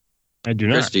 I do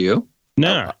not. Chris, do you?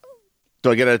 No.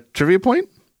 Do I get a trivia point?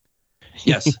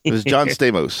 Yes. It was John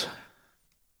Stamos.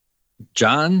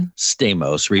 John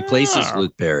Stamos replaces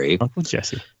Luke Perry. Uncle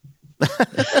Jesse.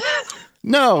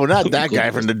 No, not that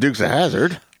guy from the Dukes of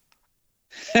Hazzard.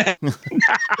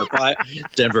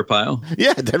 Denver Pile.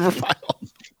 Yeah, Denver Pile.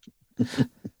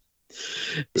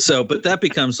 But that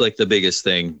becomes the biggest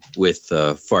thing with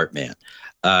Fartman.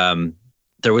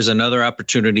 There was another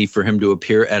opportunity for him to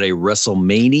appear at a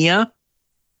WrestleMania.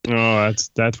 Oh,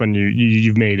 that's when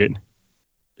you've made it.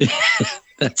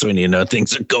 That's when you know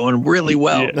things are going really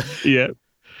well. Yeah.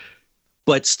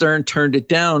 But Stern turned it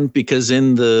down because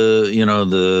in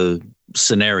the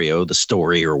scenario, the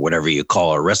story, or whatever you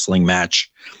call a wrestling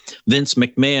match, Vince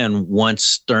McMahon wants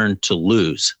Stern to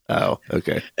lose. Oh,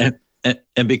 okay. And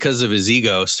because of his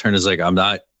ego, Stern is like, I'm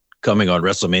not coming on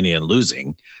WrestleMania and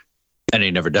losing. And he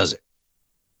never does it.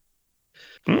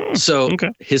 So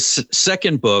his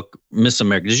second book, Miss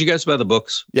America. Did you guys buy the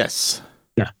books? Yes.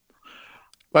 Yeah.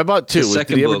 I bought two. Did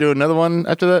he ever do another one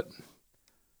after that?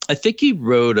 I think he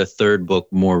wrote a third book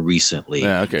more recently.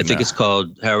 Yeah, okay, I think it's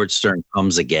called Howard Stern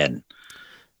Comes Again.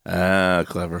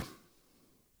 Clever.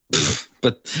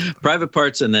 But Private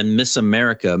Parts and then Miss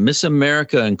America. Miss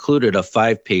America included a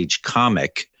 5-page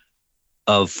comic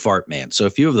of Fartman. So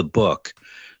if you have the book,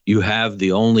 you have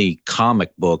the only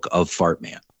comic book of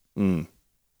Fartman. Mm.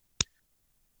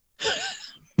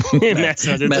 That's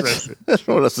not interesting.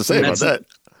 What else to say about that?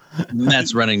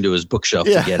 Matt's running to his bookshelf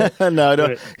to get it. No, I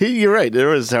don't. You're right. There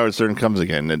was Howard Stern Comes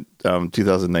Again in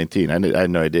 2019. I had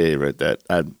no idea he wrote that.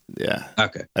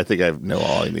 Okay. I think I know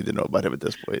all you need to know about him at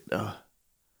this point. No.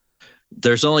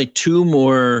 There's only two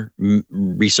more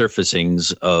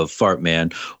resurfacings of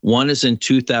Fartman. One is in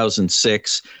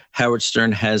 2006. Howard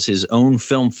Stern has his own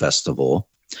film festival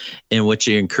in which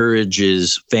he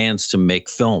encourages fans to make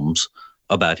films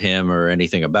about him or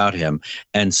anything about him.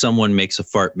 And someone makes a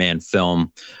Fartman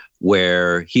film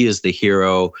where he is the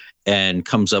hero and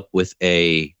comes up with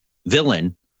a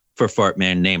villain for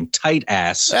Fartman named Tight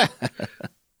Ass.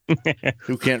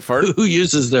 Who can't fart? Who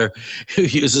uses their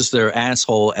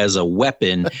asshole as a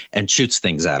weapon and shoots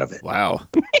things out of it. Wow.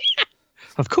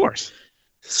 Of course.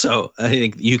 So I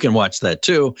think you can watch that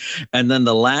too. And then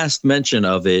the last mention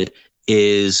of it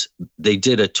is they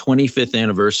did a 25th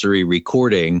anniversary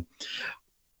recording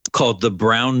called The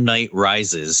Brown Knight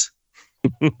Rises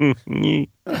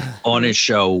on his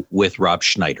show with Rob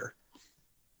Schneider.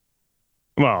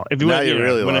 Well, if you Now want, you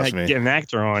really want lost to me. get an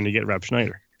actor on, you get Rob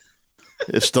Schneider.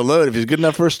 If Stallone, if he's good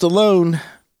enough for Stallone,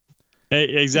 Hey,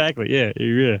 exactly. Yeah.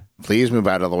 please move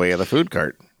out of the way of the food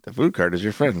cart. The food cart is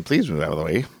your friend. Please move out of the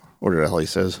way. Or the hell he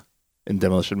says in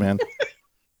Demolition Man.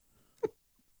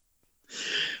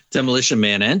 Demolition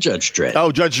Man and Judge Dredd.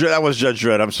 Oh, Judge Dredd. That was Judge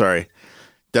Dredd. I'm sorry.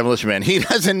 Demolition Man. He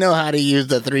doesn't know how to use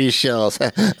the 3 shells.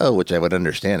 Oh, which I would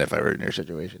understand if I were in your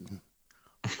situation.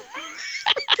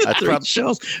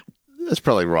 Shells. That's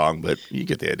probably wrong, but you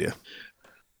get the idea.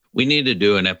 We need to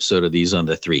do an episode of these on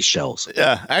the 3 shells.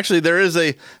 Yeah, actually, there is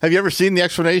a. Have you ever seen the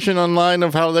explanation online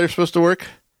of how they're supposed to work?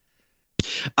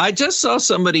 I just saw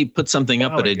somebody put something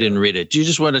up, but I didn't read it. Do you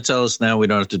just want to tell us now? We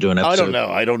don't have to do an episode. I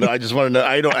don't know. I just want to know.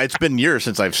 I don't. It's been years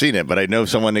since I've seen it, but I know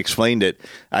someone explained it.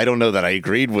 I don't know that I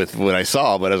agreed with what I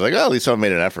saw, but I was like, oh, at least someone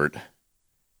made an effort.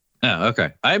 Oh,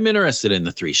 okay. I'm interested in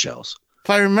the 3 shells. If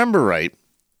I remember right,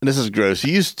 and this is gross,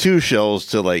 you use 2 shells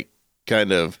to like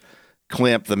kind of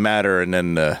clamp the matter, and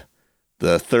then the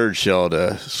 3rd shell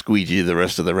to squeegee the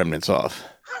rest of the remnants off.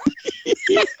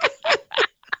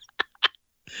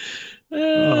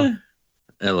 I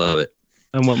love it.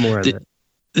 I want more of it.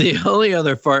 The only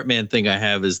other Fartman thing I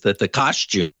have is that the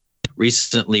costume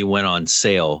recently went on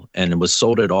sale and it was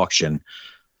sold at auction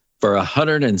for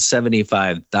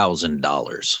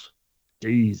 $175,000.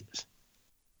 Jesus.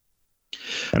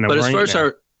 And But as far as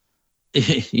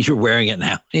you're wearing it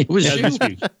now. It was this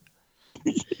week.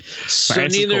 So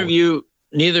neither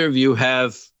of you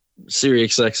have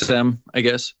Sirius XM, I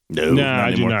guess. No, No,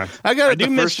 I do not. I got it do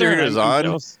the miss first year it was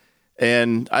on.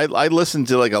 And I listened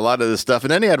to like a lot of this stuff,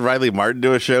 and then he had Riley Martin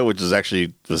do a show, which was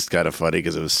actually just kind of funny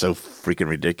because it was so freaking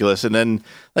ridiculous. And then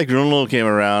like Bruno came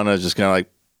around, I was just kind of like,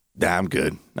 nah, I'm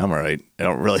good, I'm all right. I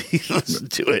don't really listen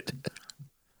to it.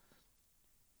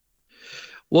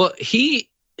 Well,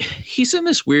 he's in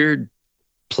this weird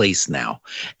place now,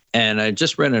 and I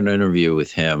just read an interview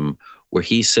with him where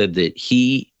he said that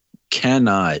he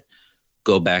cannot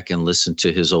go back and listen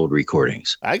to his old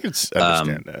recordings. I could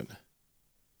understand that.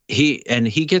 He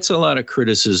gets a lot of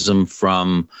criticism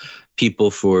from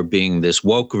people for being this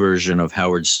woke version of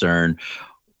Howard Stern.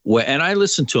 And I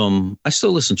listen to him. I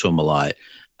still listen to him a lot.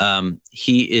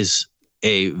 He is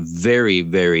a very,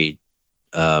 very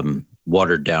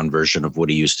watered down version of what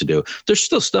he used to do. There's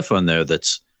still stuff on there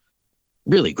that's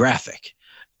really graphic.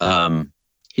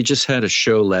 He just had a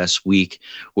show last week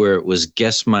where it was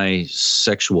Guess My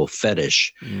Sexual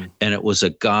Fetish. And it was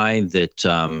a guy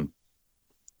that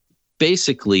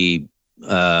basically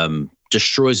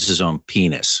destroys his own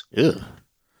penis. Yeah.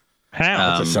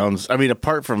 How? That sounds, I mean,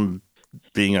 apart from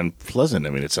being unpleasant,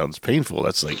 I mean, it sounds painful.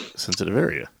 That's like a sensitive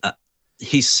area.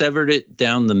 He severed it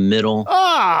down the middle.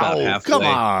 About Oh, halfway. come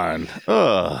on.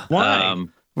 Why?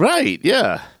 Right,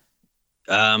 yeah.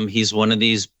 He's one of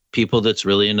these people that's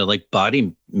really into like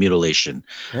body mutilation.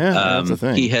 Yeah, that's the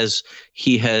thing. He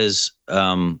has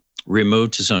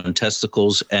removed his own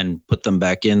testicles and put them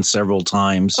back in several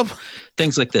times.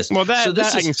 Things like this. Well, So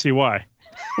this I can see why.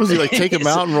 Was he like take him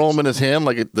out and roll him in his hand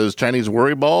like those Chinese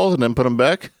worry balls and then put them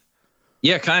back?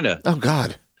 Yeah, kind of. Oh,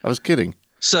 God. I was kidding.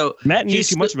 So Matt knew he's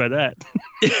too much about that.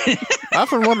 I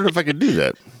often wondered if I could do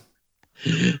that.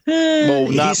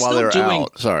 Well, not he's while still they're doing-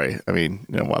 out. Sorry. I mean,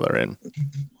 while they're in.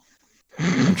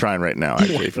 I'm trying right now,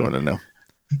 actually, if you want to know.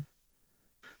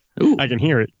 Ooh. I can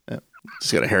hear it.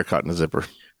 Just got a haircut and a zipper.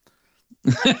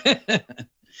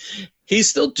 He's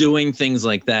still doing things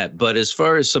like that, but as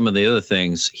far as some of the other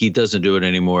things, he doesn't do it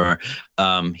anymore.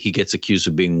 He gets accused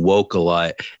of being woke a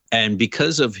lot, and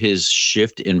because of his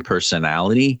shift in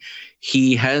personality,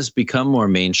 he has become more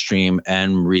mainstream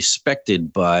and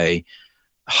respected by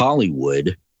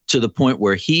Hollywood to the point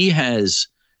where he has,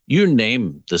 you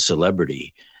name the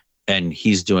celebrity, and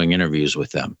he's doing interviews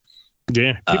with them.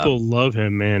 Yeah, people love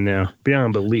him, man. Now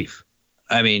beyond belief.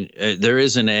 I mean, there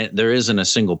isn't a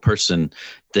single person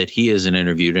that he hasn't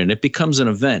interviewed, and it becomes an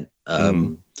event.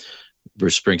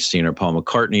 Bruce Springsteen or Paul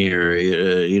McCartney, or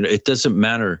it doesn't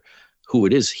matter who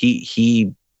it is.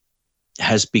 He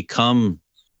has become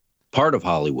part of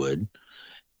Hollywood,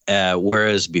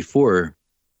 whereas before,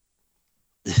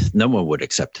 no one would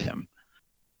accept him.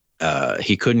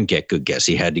 He couldn't get good guests.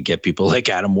 He had to get people like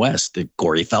Adam West,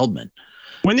 Corey Feldman.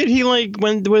 When did he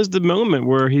when was the moment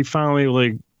where he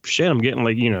finally shit, I'm getting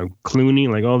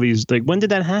Clooney, all these, when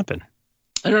did that happen?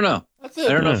 I don't know. I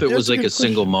don't know if it was like a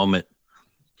single moment,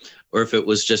 or if it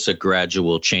was just a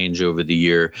gradual change over the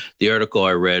year. The article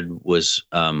I read was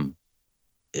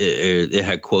it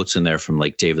had quotes in there from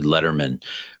like David Letterman,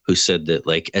 who said that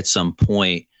like at some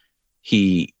point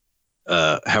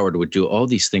Howard would do all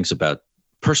these things about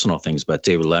personal things about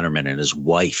David Letterman and his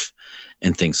wife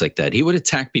and things like that. He would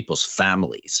attack people's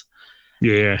families.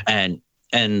 Yeah. And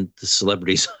the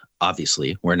celebrities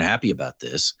obviously weren't happy about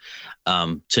this.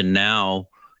 To now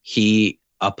he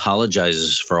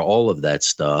apologizes for all of that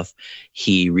stuff.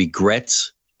 He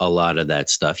regrets a lot of that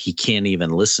stuff. He can't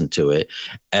even listen to it.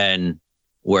 And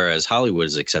whereas Hollywood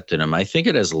has accepted him, I think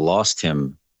it has lost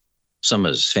him some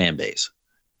of his fan base.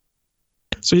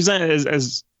 So he's not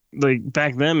as like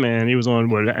back then, man. He was on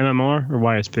what, MMR or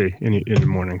YSP in the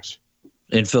mornings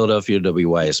In Philadelphia,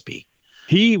 WYSP.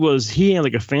 He had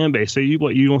like a fan base. So you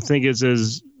don't think it's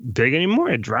as big anymore?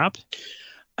 It dropped.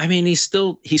 I mean, he's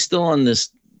still on this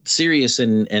serious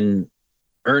and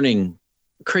earning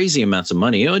crazy amounts of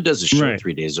money. He only does a show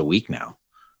 3 days a week now.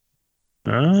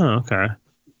 Oh, okay.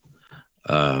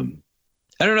 I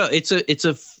don't know. It's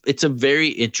a very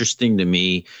interesting to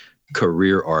me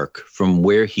career arc from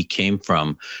where he came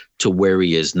from to where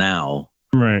he is now,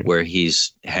 right? Where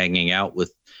he's hanging out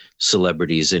with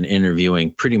celebrities and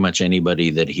interviewing pretty much anybody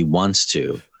that he wants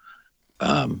to.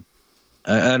 I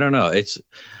don't know.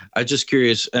 I'm just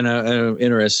curious, and I'm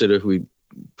interested if we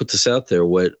put this out there,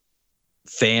 what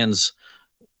fans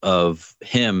of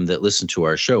him that listen to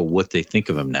our show, what they think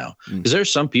of him now. Because there are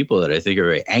some people that I think are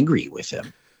very angry with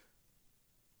him.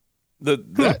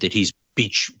 That he's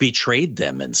betrayed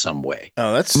them in some way.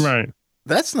 Oh, that's right.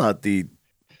 That's not the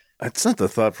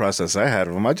thought process I had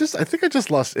of him. I think I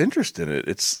just lost interest in it.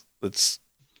 It's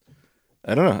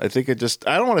I don't know. I think I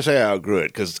don't want to say I outgrew it,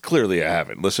 because clearly I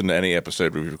haven't listened to any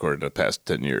episode we've recorded in the past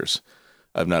 10 years.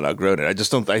 I've not outgrown it. I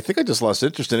think I just lost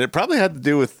interest in it. It probably had to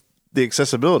do with the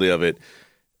accessibility of it.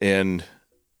 And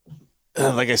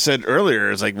like I said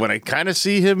earlier, it's like when I kind of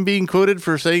see him being quoted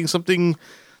for saying something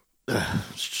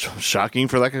shocking,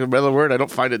 for lack of a better word, I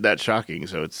don't find it that shocking.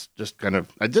 So it's just kind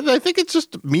of, I think it's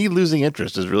just me losing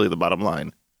interest is really the bottom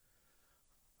line.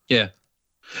 Yeah.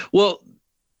 Well,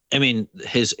 I mean,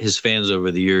 his fans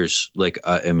over the years, like,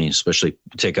 especially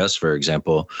take us, for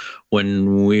example,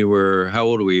 when we were, how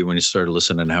old were we when you started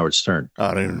listening to Howard Stern?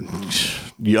 I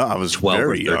was 12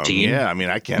 very or 13. Young. Yeah. I mean,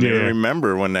 I can't even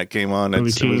remember when that came on. It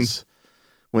was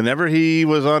whenever he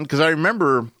was on, because I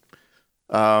remember,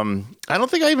 I don't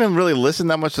think I even really listened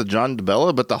that much to John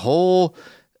DeBella, but the whole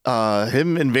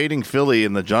him invading Philly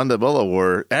and the John DeBella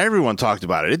War, everyone talked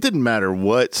about it. It didn't matter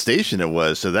what station it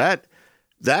was. So that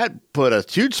put a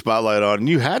huge spotlight on, and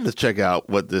you had to check out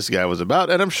what this guy was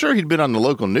about. And I'm sure he'd been on the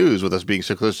local news with us being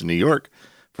so close to New York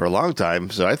for a long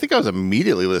time. So I think I was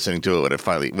immediately listening to it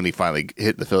when he finally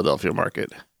hit the Philadelphia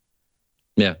market.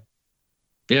 Yeah.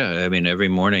 Yeah. I mean, every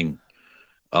morning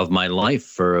of my life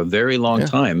for a very long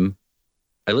time,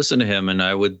 I listened to him, and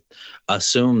I would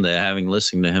assume that having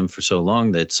listened to him for so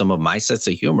long that some of my sense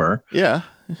of humor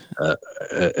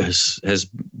has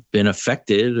been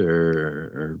affected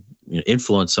or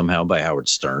influenced somehow by Howard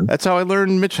Stern. That's how I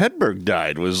learned Mitch Hedberg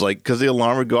died, was like because the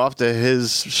alarm would go off to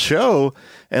his show,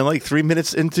 and like 3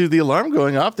 minutes into the alarm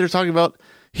going off, they're talking about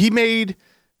he made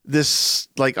this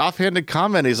like offhanded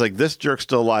comment. He's like, "This jerk's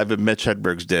still alive in Mitch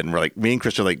Hedberg's den." And we're like, me and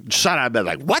Chris are like, shut out of bed,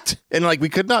 like, what? And like we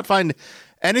could not find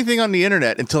anything on the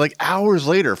internet until like hours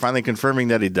later, finally confirming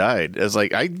that he died. As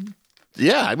like I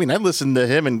listened to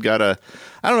him and got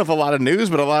I don't know if a lot of news,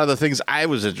 but a lot of the things I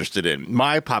was interested in,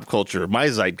 my pop culture, my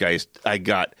zeitgeist,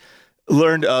 I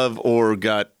learned of or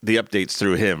got the updates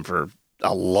through him for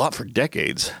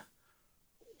decades.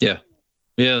 Yeah.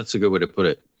 Yeah, that's a good way to put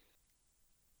it.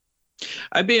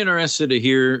 I'd be interested to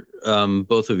hear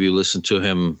both of you listen to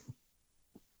him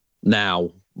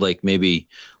now, like maybe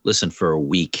listen for a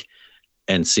week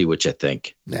and see what you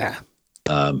think. Yeah.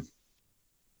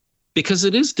 Because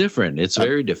it is different. It's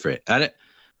very different.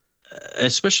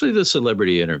 Especially the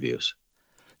celebrity interviews.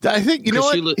 I think, you know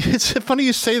what? It's funny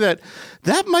you say that.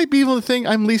 That might be the thing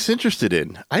I'm least interested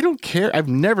in. I don't care. I've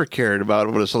never cared about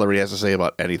what a celebrity has to say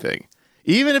about anything.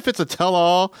 Even if it's a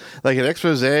tell-all, like an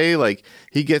expose, like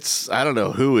he gets, I don't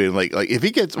know who, in like if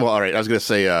he gets, well, all right, I was going to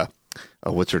say,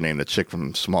 what's her name? The chick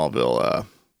from Smallville,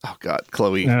 oh God,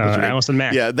 Chloe. Allison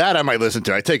Mack. Yeah, that I might listen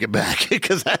to. I take it back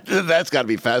because that's got to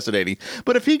be fascinating.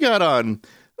 But if he got on,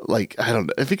 like, I don't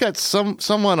know, if he got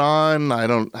someone on,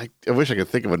 I wish I could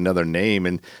think of another name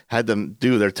and had them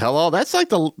do their tell-all. That's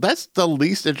like that's the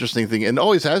least interesting thing, and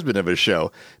always has been of his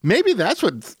show. Maybe that's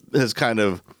what has kind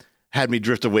of had me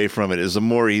drift away from it. Is the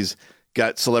more he's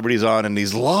got celebrities on, and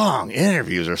these long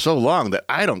interviews are so long that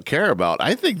I don't care about.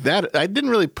 I think that I didn't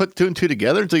really put two and two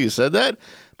together until you said that.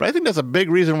 But I think that's a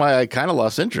big reason why I kind of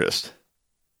lost interest.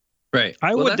 Right.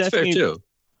 I would that's definitely fair too.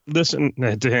 listen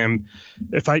to him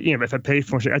if I pay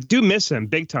for it. I do miss him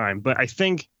big time, but I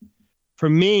think for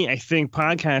me,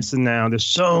 podcasting now, there's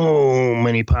so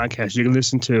many podcasts you can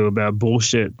listen to about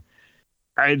bullshit.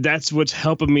 That's what's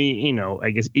helping me,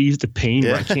 I guess ease the pain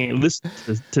where I can't listen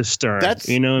to Stern.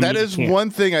 That is one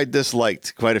thing I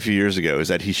disliked quite a few years ago, is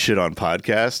that he shit on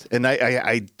podcasts, and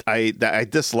I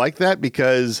dislike that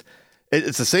because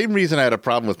it's the same reason I had a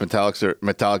problem with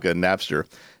Metallica and Napster.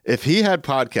 If he had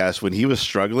podcasts when he was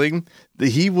struggling,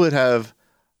 that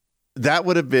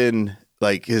would have been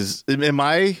like his, in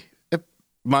my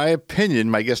opinion,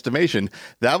 my guesstimation,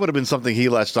 that would have been something he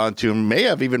latched onto and may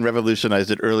have even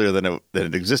revolutionized it earlier than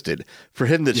it existed. For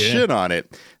him to shit on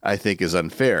it, I think is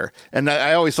unfair. And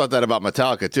I always thought that about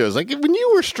Metallica too. It's like, when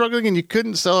you were struggling and you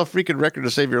couldn't sell a freaking record to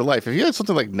save your life, if you had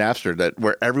something like Napster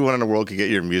where everyone in the world could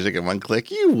get your music in one click,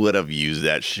 you would have used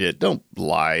that shit. Don't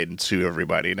lie and sue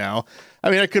everybody now. I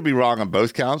mean, I could be wrong on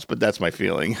both counts, but that's my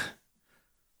feeling.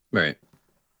 Right.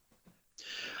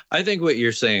 I think what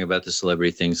you're saying about the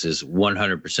celebrity things is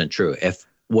 100% true. If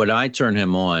when I turn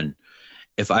him on,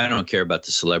 if I don't care about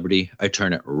the celebrity, I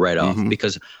turn it right off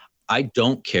because I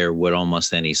don't care what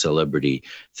almost any celebrity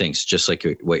thinks, just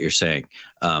like what you're saying.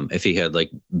 If he had like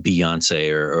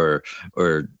Beyonce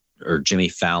or Jimmy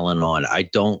Fallon on, I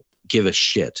don't give a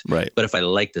shit. Right. But if I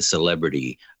like the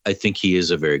celebrity, I think he is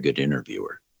a very good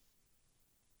interviewer.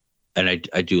 And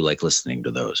I do like listening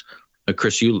to those.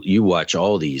 Chris, you watch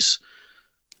all these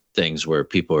things where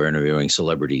people are interviewing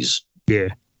celebrities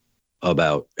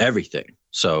about everything.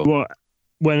 So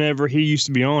whenever he used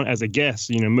to be on as a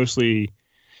guest, mostly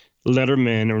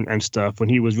Letterman and stuff, when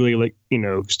he was really like,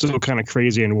 still kind of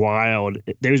crazy and wild,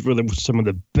 those were some of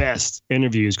the best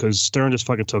interviews because Stern just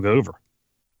fucking took over.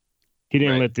 He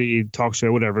didn't let the talk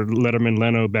show, whatever, Letterman,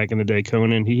 Leno back in the day,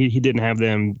 Conan, he didn't have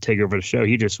them take over the show.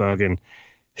 He just fucking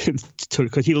took,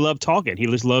 because he loved talking. He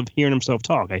just loved hearing himself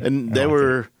talk. And they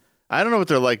were... I don't know what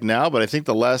they're like now, but I think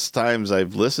the last times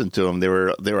I've listened to them, they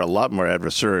were a lot more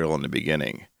adversarial in the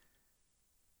beginning.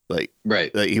 Like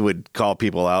he would call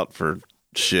people out for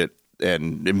shit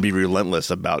and be relentless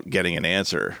about getting an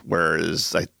answer.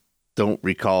 Whereas I don't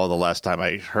recall the last time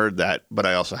I heard that, but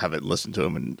I also haven't listened to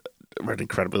him in an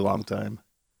incredibly long time.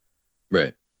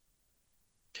 Right.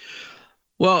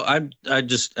 Well,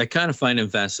 I kind of find him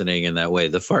fascinating in that way.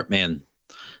 The Fartman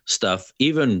stuff,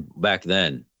 even back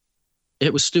then,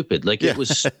 it was stupid. Like it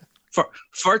was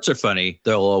farts are funny.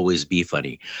 They'll always be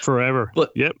funny forever.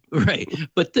 But yep. Right.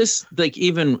 But this, like,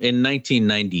 even in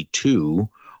 1992,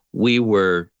 we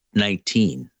were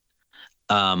 19.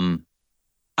 I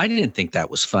didn't think that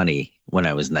was funny when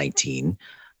I was 19.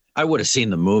 I would have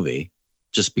seen the movie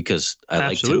just because I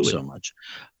liked him so much.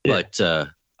 Yeah. But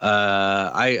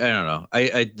I don't know.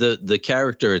 The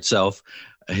character itself,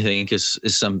 I think is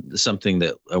something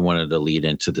that I wanted to lead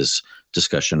into this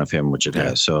discussion of him, which it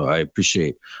has. So I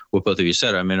appreciate what both of you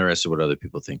said. I'm interested what other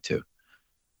people think too.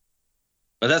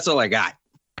 But that's all I got.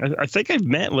 I think I've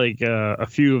met like a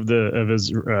few of his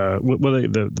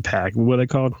the pack. What are they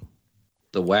called?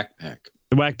 The Whack Pack.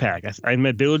 The Whack Pack. I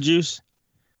met Beetlejuice.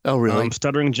 Oh, really?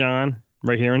 Stuttering John,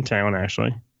 right here in town,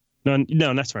 actually. No,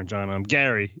 not Stuttering John.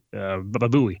 Gary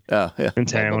Babooey. Oh, yeah. In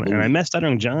town, and I met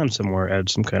Stuttering John somewhere at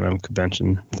some kind of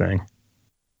convention thing.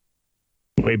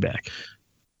 Way back.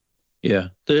 Yeah,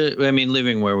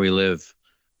 living where we live,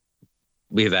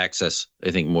 we have access,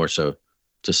 I think, more so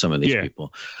to some of these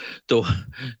people.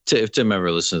 If Tim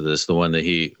ever listened to this, the one that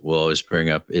he will always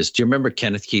bring up is, do you remember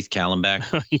Kenneth Keith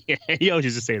Kallenbach? Yeah, he always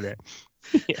used to say that.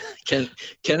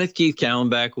 Kenneth Keith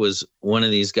Kallenbach was one of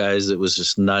these guys that was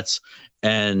just nuts,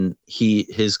 and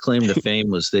his claim to fame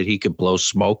was that he could blow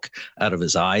smoke out of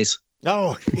his eyes.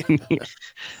 Oh,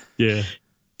 yeah.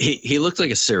 He looked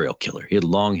like a serial killer. He had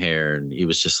long hair, and he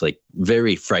was just like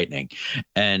very frightening.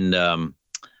 And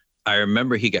I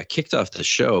remember he got kicked off the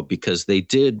show because they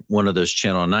did one of those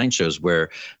Channel 9 shows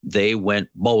where they went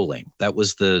bowling. That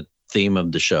was the theme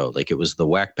of the show. Like, it was the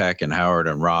Whack Pack and Howard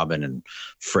and Robin and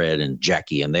Fred and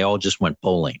Jackie, and they all just went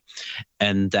bowling.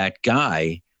 And that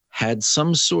guy had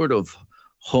some sort of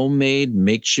homemade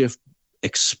makeshift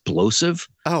explosive.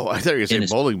 Oh, I thought you were saying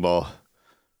bowling ball.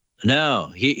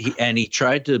 No, he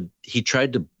tried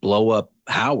to blow up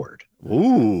Howard.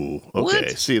 Ooh, okay.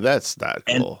 What? See, that's not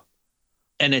cool.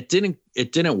 And it didn't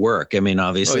work. I mean,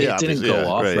 obviously, it didn't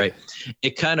go off right.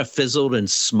 It kind of fizzled and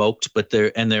smoked, but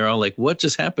they're all like, "What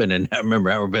just happened?" And I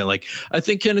remember Howard being like, "I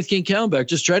think Kenneth King Kallenbach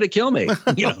just tried to kill me,"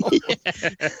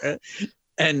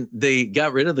 And they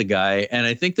got rid of the guy, and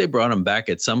I think they brought him back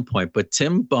at some point. But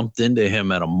Tim bumped into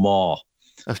him at a mall.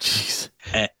 Oh, jeez.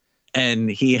 and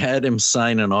he had him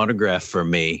sign an autograph for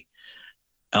me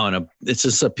it's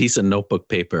just a piece of notebook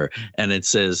paper, and it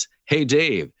says, "Hey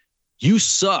Dave, you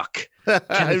suck."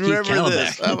 I remember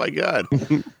this. Oh my God. I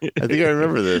think I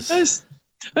remember this.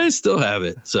 I still have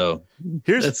it. So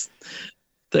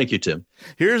thank you, Tim.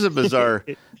 Here's a bizarre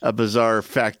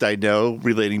fact I know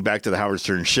relating back to the Howard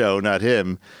Stern show, not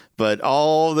him, but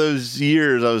all those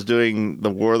years I was doing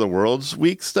the War of the Worlds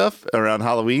week stuff around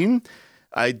Halloween.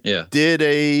 I did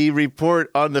a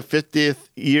report on the 50th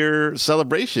year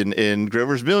celebration in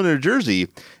Grover's Mill, New Jersey,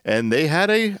 and they had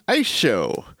a ice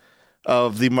show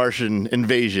of the Martian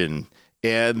invasion,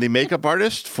 and the makeup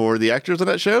artist for the actors on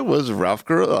that show was Ralph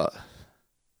Gorilla.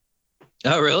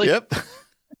 Oh, really? Yep.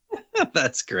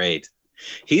 That's great.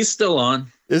 He's still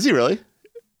on. Is he really?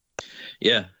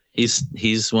 Yeah,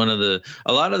 he's one of a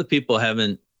lot of the people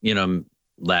haven't,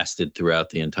 lasted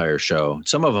throughout the entire show.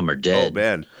 Some of them are dead. Oh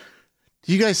man.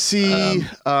 Do you guys see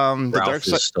the Dark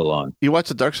Side? Is still on. You watch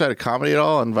the Dark Side of Comedy at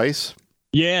all on Vice?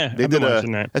 Yeah, they did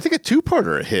I think a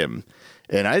two-parter of him,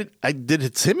 and I did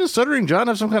him and Stuttering John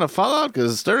have some kind of fallout,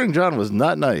 because Stuttering John was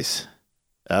not nice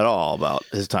at all about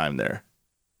his time there.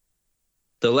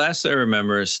 The last I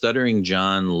remember, Stuttering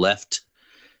John left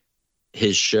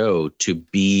his show to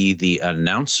be the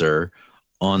announcer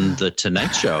on the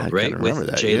Tonight Show, right,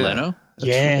 with Jay Leno.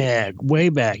 Yeah, way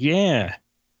back. Yeah.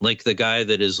 Like the guy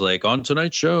that is like on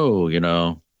Tonight Show,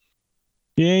 Yeah.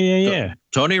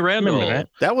 Tony Randall.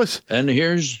 That was, and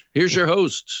here's your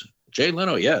host, Jay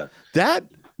Leno. Yeah.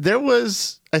 There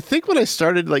was, I think when I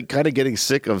started like kind of getting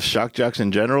sick of shock jocks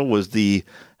in general was the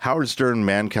Howard Stern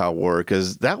man-cow war,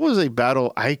 because that was a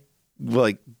battle I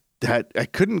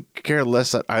couldn't care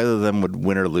less that either of them would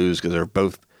win or lose, because they're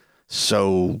both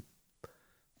so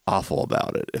awful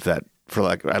about it.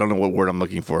 I don't know what word I'm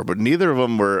looking for, but neither of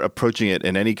them were approaching it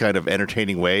in any kind of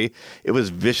entertaining way. It was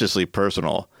viciously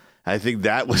personal. I think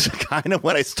that was kind of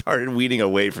when I started weeding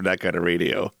away from that kind of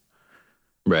radio.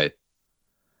 Right.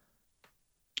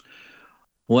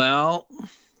 Well,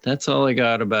 that's all I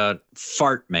got about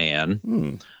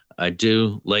Fartman. I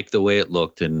do like the way it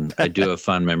looked, and I do have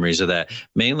fond memories of that.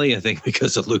 Mainly, I think,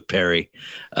 because of Luke Perry.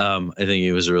 I think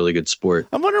he was a really good sport.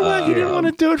 I wonder why he didn't want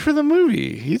to do it for the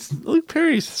movie. Luke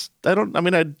Perry's. I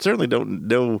certainly don't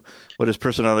know what his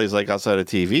personality is like outside of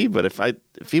TV. But if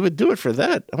he would do it for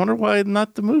that, I wonder why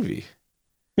not the movie.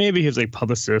 Maybe he was like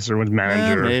publicist or was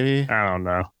manager. Maybe, I don't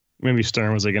know. Maybe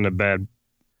Stern was like in a bad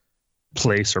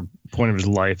place or point of his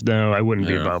life. No, I wouldn't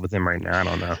be involved with him right now. I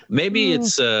don't know. Maybe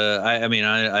it's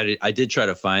I did try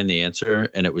to find the answer,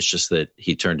 and it was just that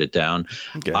he turned it down.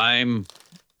 Okay. I'm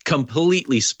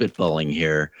completely spitballing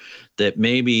here that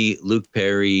maybe Luke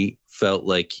Perry felt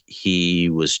like he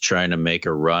was trying to make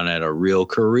a run at a real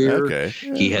career. Okay.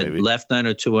 Yeah, he had left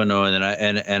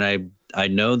 90210, and I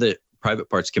know that Private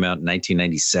Parts came out in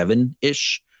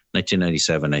 1997-ish.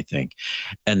 1997, I think.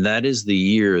 And that is the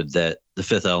year that The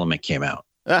Fifth Element came out.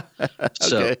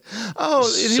 Okay.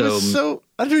 He was so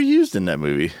underused in that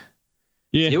movie.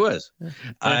 Yeah. He was.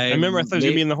 I remember I thought he was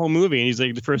going to be in the whole movie, and he's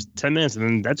like the first 10 minutes, and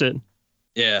then that's it.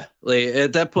 Yeah. Like,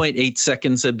 at that point, 8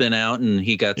 Seconds had been out, and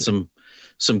he got some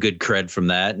good cred from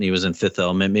that, and he was in Fifth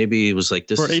Element. Maybe he was like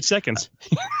this. For 8 seconds.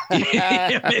 Maybe,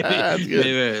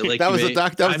 like that was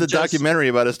the documentary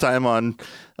about his time on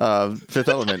Fifth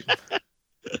Element.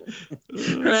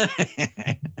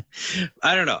 I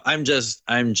don't know. I'm just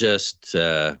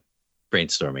brainstorming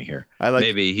here.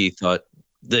 Maybe he thought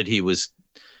that he was.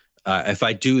 If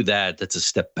I do that, that's a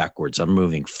step backwards. I'm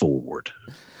moving forward.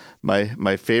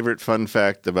 My favorite fun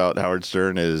fact about Howard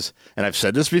Stern is, and I've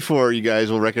said this before, you guys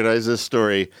will recognize this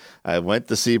story. I went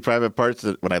to see Private Parts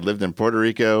when I lived in Puerto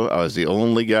Rico. I was the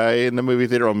only guy in the movie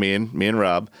theater. Me and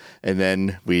Rob, and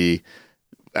then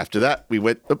After that, we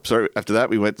went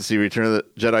to see Return of the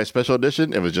Jedi Special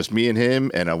Edition. It was just me and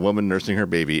him and a woman nursing her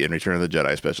baby in Return of the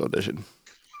Jedi Special Edition.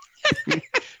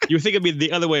 You would think it'd be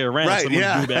the other way around. Right,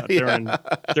 yeah.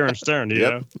 During Stern, you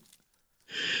know?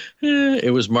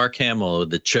 It was Mark Hamill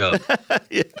with the chub.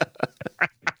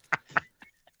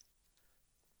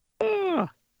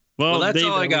 Well, that's Dave,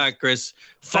 all I got, Chris.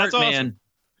 Fartman awesome.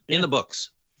 In the books.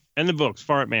 In the books,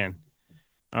 Fartman.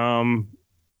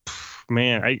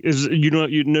 Man,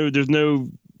 there's no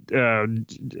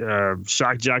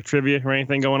shock jock trivia or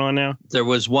anything going on now. There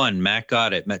was one. Matt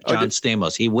got it. John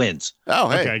Stamos. He wins. Oh,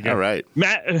 hey, okay, all right.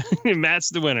 Matt's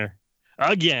the winner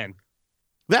again.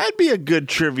 That'd be a good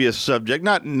trivia subject.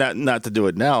 Not to do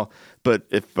it now, but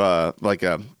if like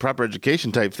a proper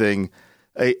education type thing,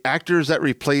 actors that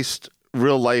replaced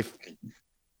real life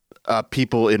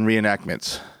people in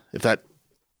reenactments. If that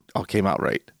all came out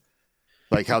right,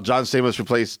 like how John Stamos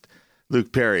replaced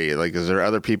Luke Perry. Like, is there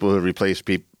other people who replaced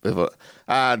no,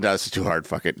 it's too hard.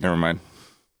 Fuck it. Never mind.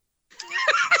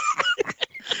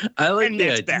 I like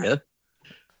the idea.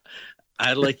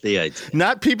 I like the idea.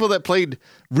 Not people that played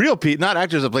real people, not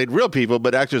actors that played real people,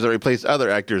 but actors that replaced other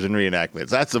actors in reenactments.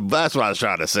 That's what I was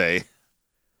trying to say.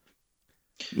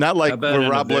 Not like where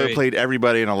Rob Lowe played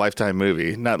everybody in a Lifetime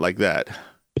movie. Not like that.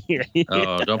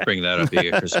 Oh, don't bring that up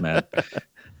here, Chris Matt.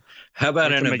 How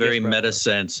about in a very meta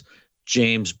sense,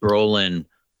 James Brolin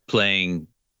playing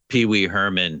Pee Wee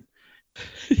Herman?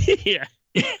 Yeah.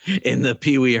 In the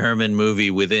Pee Wee Herman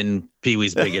movie within Pee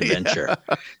Wee's Big Adventure.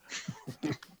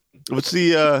 What's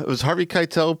was Harvey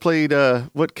Keitel played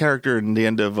what character in the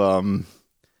end of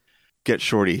Get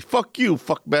Shorty? Fuck you,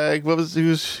 fuckbag.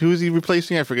 Who was he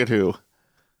replacing? I forget who.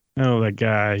 Oh, that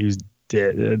guy who's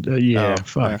dead.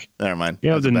 Fuck. Never mind.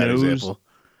 Yeah, that's the a bad nose. example.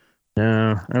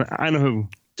 No, I know who.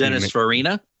 Dennis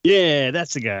Farina? Yeah,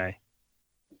 that's the guy.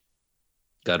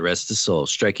 God rest his soul.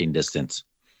 Striking distance.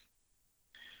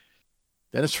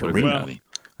 Dennis Farina. Well,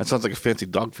 that sounds like a fancy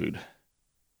dog food.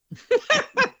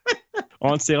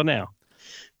 On sale now.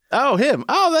 Oh, him.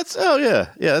 Yeah.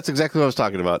 Yeah, that's exactly what I was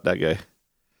talking about, that guy.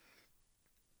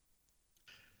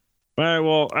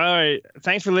 All right.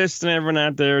 Thanks for listening, everyone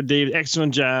out there. Dave,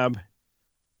 excellent job.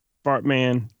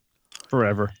 Fartman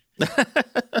forever.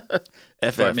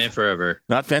 Fartman forever.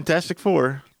 Not Fantastic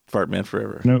Four. Fartman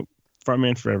forever. Nope.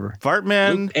 Fartman forever.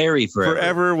 Fartman Luke Perry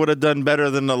forever would have done better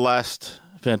than the last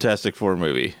Fantastic Four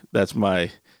movie. That's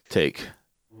my take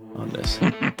on this.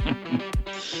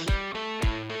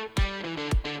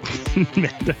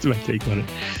 That's my take on it.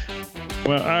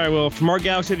 Well, all right. Well, from our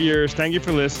galaxy to yours, thank you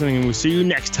for listening, and we'll see you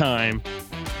next time.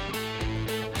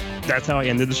 That's how I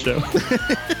ended the show.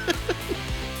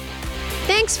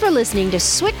 Thanks for listening to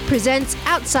SWIC Presents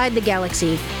Outside the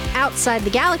Galaxy. Outside the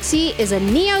Galaxy is a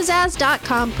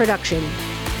neozaz.com production.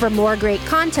 For more great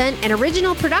content and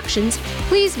original productions,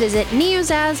 please visit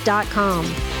neozaz.com.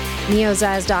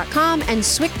 Neozaz.com and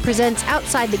SWIC Presents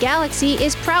Outside the Galaxy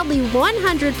is proudly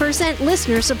 100%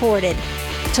 listener supported.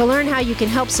 To learn how you can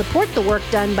help support the work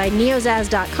done by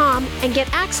neozaz.com and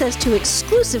get access to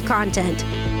exclusive content,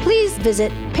 please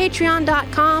visit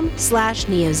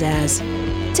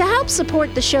patreon.com/neozaz. To help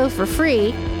support the show for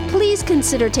free, please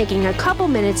consider taking a couple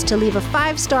minutes to leave a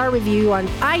 5-star review on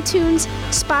iTunes,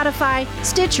 Spotify,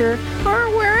 Stitcher, or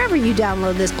wherever you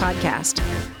download this podcast.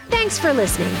 Thanks for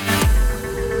listening.